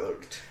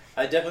world.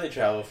 I'd definitely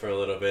travel for a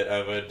little bit.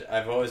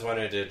 I've always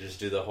wanted to just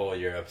do the whole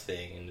Europe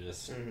thing and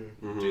just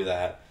Mm-hmm. do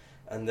that.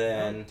 And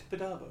then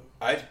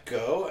I'd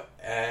go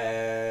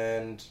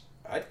and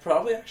I'd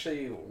probably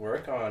actually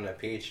work on a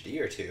PhD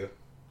or two.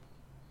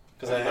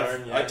 Because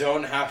I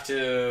don't have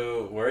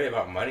to worry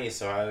about money,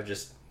 so I would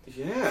just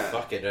Yeah.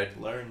 fuck it. I'd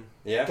Learn.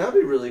 yeah. That'd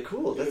be really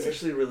cool. That's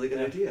actually a really good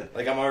idea.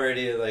 Like I'm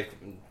already like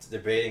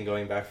debating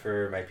going back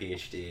for my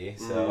PhD.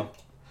 So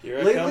Here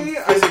I Lately,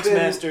 come, I've physics been-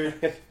 master.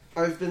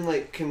 I've been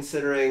like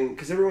considering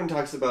because everyone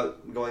talks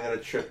about going on a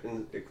trip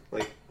in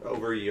like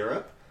over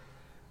Europe,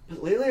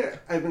 but lately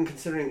I've been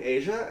considering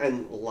Asia,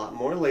 and a lot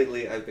more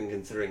lately I've been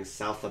considering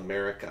South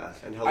America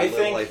and how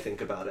little I think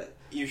about it.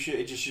 It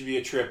just should be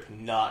a trip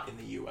not in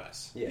the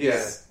U.S.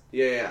 yes.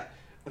 Yeah.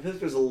 I feel like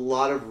there's a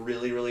lot of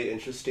really, really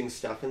interesting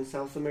stuff in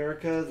South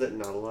America that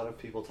not a lot of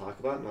people talk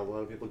about, not a lot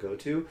of people go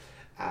to.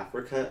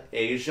 Africa,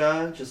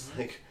 Asia, just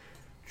like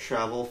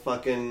travel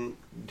fucking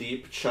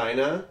deep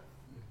China.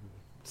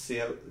 See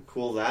how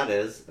cool that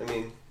is. I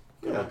mean,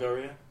 yeah.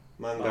 Mongolia.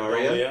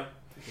 Mongolia.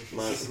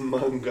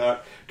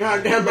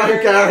 Goddamn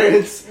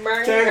Mongolians!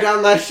 Tearing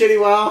down my shitty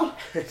wall!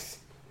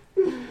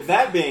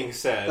 That being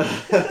said,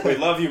 we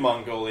love you,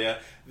 Mongolia.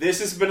 This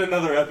has been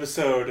another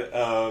episode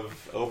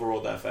of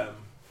Overworld FM.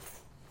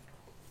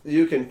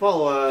 You can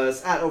follow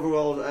us at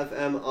Overworld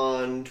FM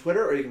on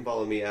Twitter, or you can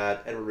follow me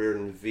at Edward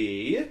Reardon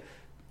V.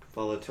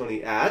 Follow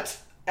Tony at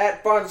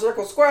Barn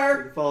Circle You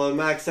Square. can follow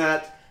Max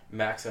at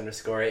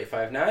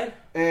Max_859.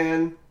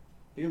 and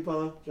you can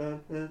follow John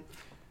at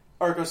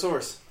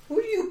Archosaurus. Who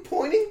are you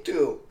pointing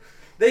to?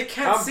 They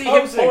can't I'm see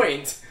posing. him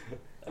point.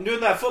 I'm doing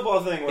that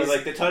football thing where He's-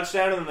 like they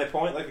touchdown and then they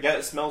point like the guy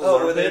that smells Oh,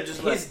 his where they armpit.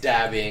 just He's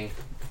dabbing.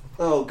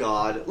 Oh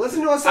God!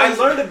 Listen to us. I On,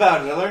 learned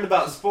about it. I learned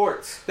about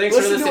sports. Thanks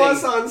for listen to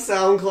listening. us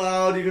on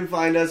SoundCloud. You can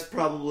find us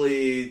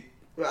probably.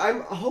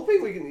 I'm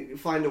hoping we can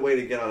find a way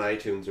to get on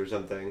iTunes or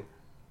something.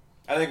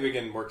 I think we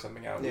can work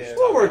something out. Yeah. should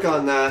We'll talk work about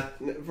on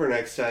that for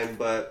next time.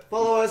 But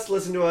follow us,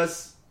 listen to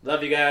us.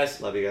 Love you guys.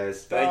 Love you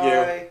guys. Thank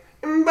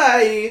you.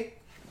 Bye.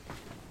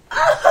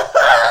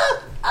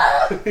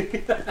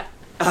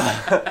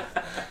 Bye.